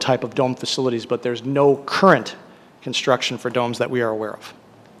similar type of dome facilities, but there's no current construction for domes that we are aware of.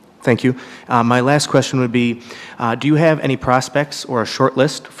 Thank you. My last question would be, do you have any prospects or a short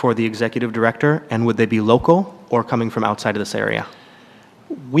list for the executive director, and would they be local or coming from outside of this area?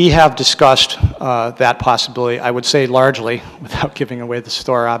 We have discussed that possibility. I would say largely, without giving away the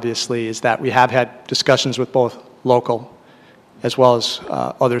store, obviously, is that we have had discussions with both local as well as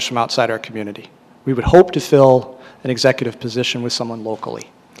others from outside our community. We would hope to fill an executive position with someone locally.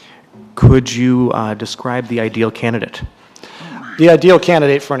 Could you describe the ideal candidate? The ideal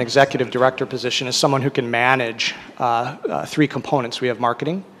candidate for an executive director position is someone who can manage 3 components. We have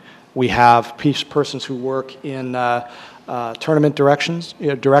marketing, we have persons who work in tournament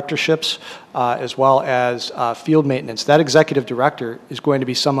directorships, as well as field maintenance. That executive director is going to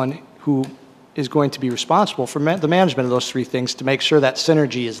be someone who is going to be responsible for the management of those 3 things to make sure that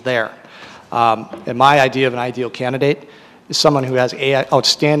synergy is there. And my idea of an ideal candidate is someone who has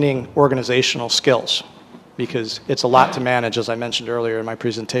outstanding organizational skills, because it's a lot to manage, as I mentioned earlier in my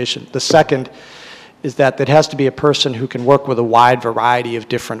presentation. The second is that it has to be a person who can work with a wide variety of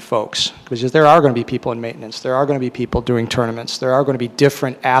different folks, because there are going to be people in maintenance, there are going to be people doing tournaments, there are going to be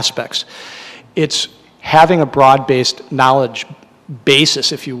different aspects. It's having a broad-based knowledge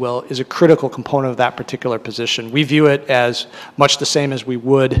basis, if you will, is a critical component of that particular position. We view it as much the same as we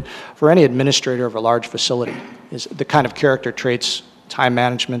would for any administrator of a large facility, is the kind of character traits, time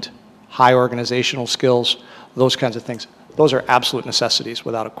management, high organizational skills, those kinds of things. Those are absolute necessities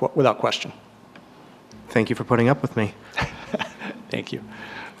without question. Thank you for putting up with me. Thank you.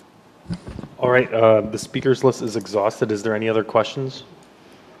 All right, the speakers list is exhausted. Is there any other questions?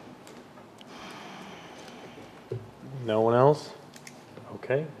 No one else?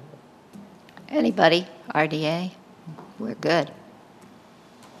 Okay. Anybody? RDA? We're good.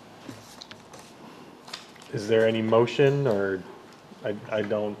 Is there any motion, or I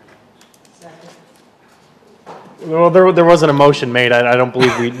don't? Well, there wasn't a motion made. I don't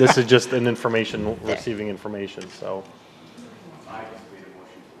believe this is just an receiving information, so.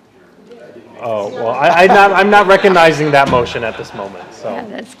 Oh, well, I'm not recognizing that motion at this moment, so. Yeah,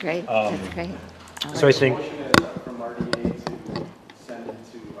 that's great. That's great. So I think. From RDA to send it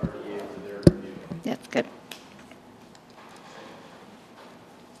to RDA for their review. That's good.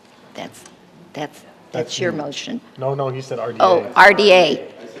 That's your motion. No, he said RDA. Oh,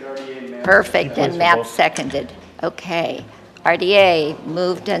 RDA. I said RDA and Matt. Perfect, and Matt seconded. Okay. RDA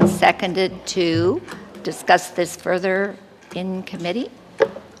moved and seconded to discuss this further in committee.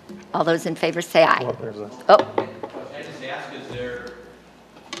 All those in favor say aye. Can I just ask, is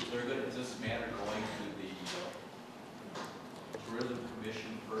this matter going to the Tourism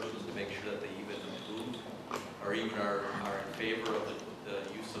Commission first, just to make sure that they even include, or even are in favor of the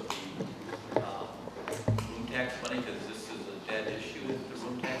use of the room tax money? Because this is a dead issue if the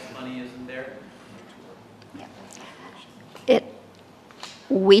room tax money isn't there.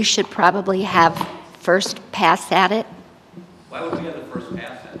 We should probably have first pass at it. Why would we have the first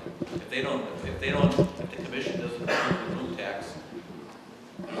pass at it? If the commission doesn't approve the room tax,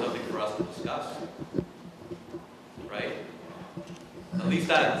 there's nothing for us to discuss, right? At least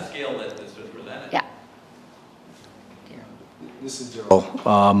not at the scale that this was presented. Yeah. This is Joe.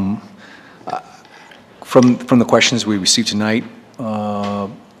 From the questions we received tonight,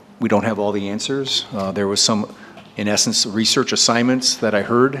 we don't have all the answers. There was some, in essence, research assignments that I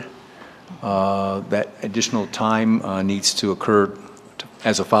heard. That additional time needs to occur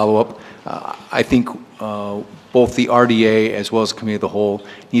as a follow-up. I think both the RDA as well as the Committee of the Whole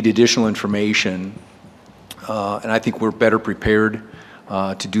need additional information, and I think we're better prepared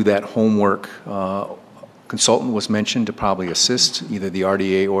to do that homework. Consultant was mentioned to probably assist either the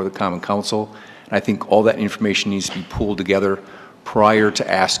RDA or the Common Council. And I think all that information needs to be pulled together prior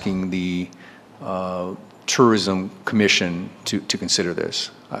to asking the Tourism Commission to consider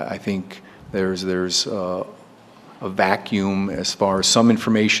this. I think there's a vacuum as far as some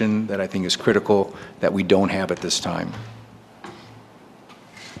information that I think is critical that we don't have at this time.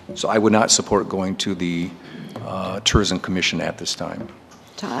 So I would not support going to the Tourism Commission at this time.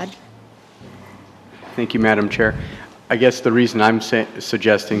 Todd? Thank you, Madam Chair. I guess the reason I'm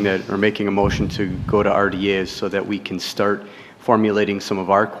suggesting that, or making a motion to go to RDA, is so that we can start formulating some of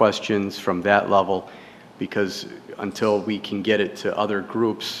our questions from that level, because until we can get it to other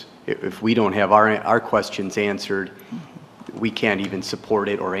groups, if we don't have our questions answered, we can't even support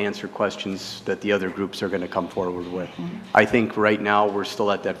it or answer questions that the other groups are going to come forward with. I think right now we're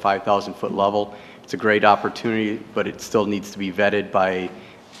still at that 5,000-foot level. It's a great opportunity, but it still needs to be vetted by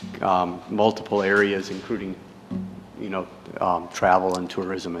multiple areas, including, travel and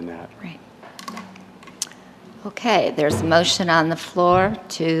tourism and that. Right. Okay, there's a motion on the floor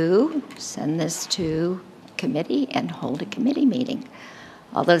to send this to committee and hold a committee meeting.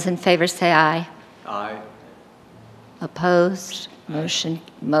 All those in favor say aye. Aye. Opposed?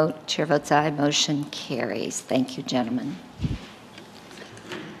 Chair votes aye. Motion carries. Thank you, gentlemen.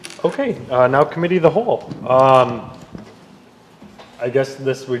 Okay, now Committee of the Whole. I guess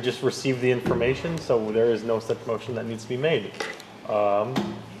we just received the information, so there is no such motion that needs to be made.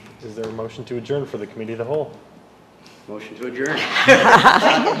 Is there a motion to adjourn for the Committee of the Whole? Motion to adjourn.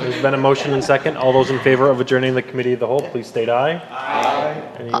 There's been a motion and second. All those in favor of adjourning the Committee of the Whole, please state aye. Aye.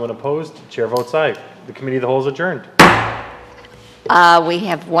 Anyone opposed? Chair votes aye. The Committee of the Whole is adjourned. We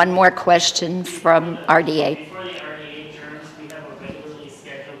have one more question from RDA. Before the RDA adjourns, we have a regularly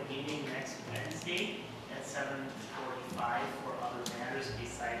scheduled meeting next Wednesday at 7:45 for other matters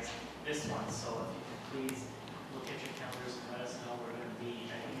besides this one. So if you could please look at your calendars and let us know. We're going to be,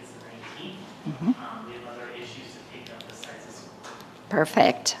 I think it's the 19th. We have other issues to take up besides this one.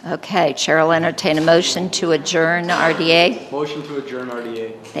 Perfect. Okay, Chair will entertain a motion to adjourn RDA. Motion to adjourn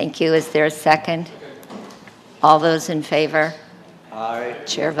RDA. Thank you. Is there a second? All those in favor? Aye.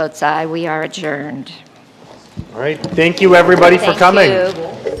 Chair votes aye. We are adjourned. All right. Thank you, everybody, for coming.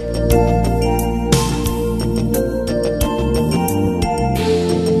 Thank you.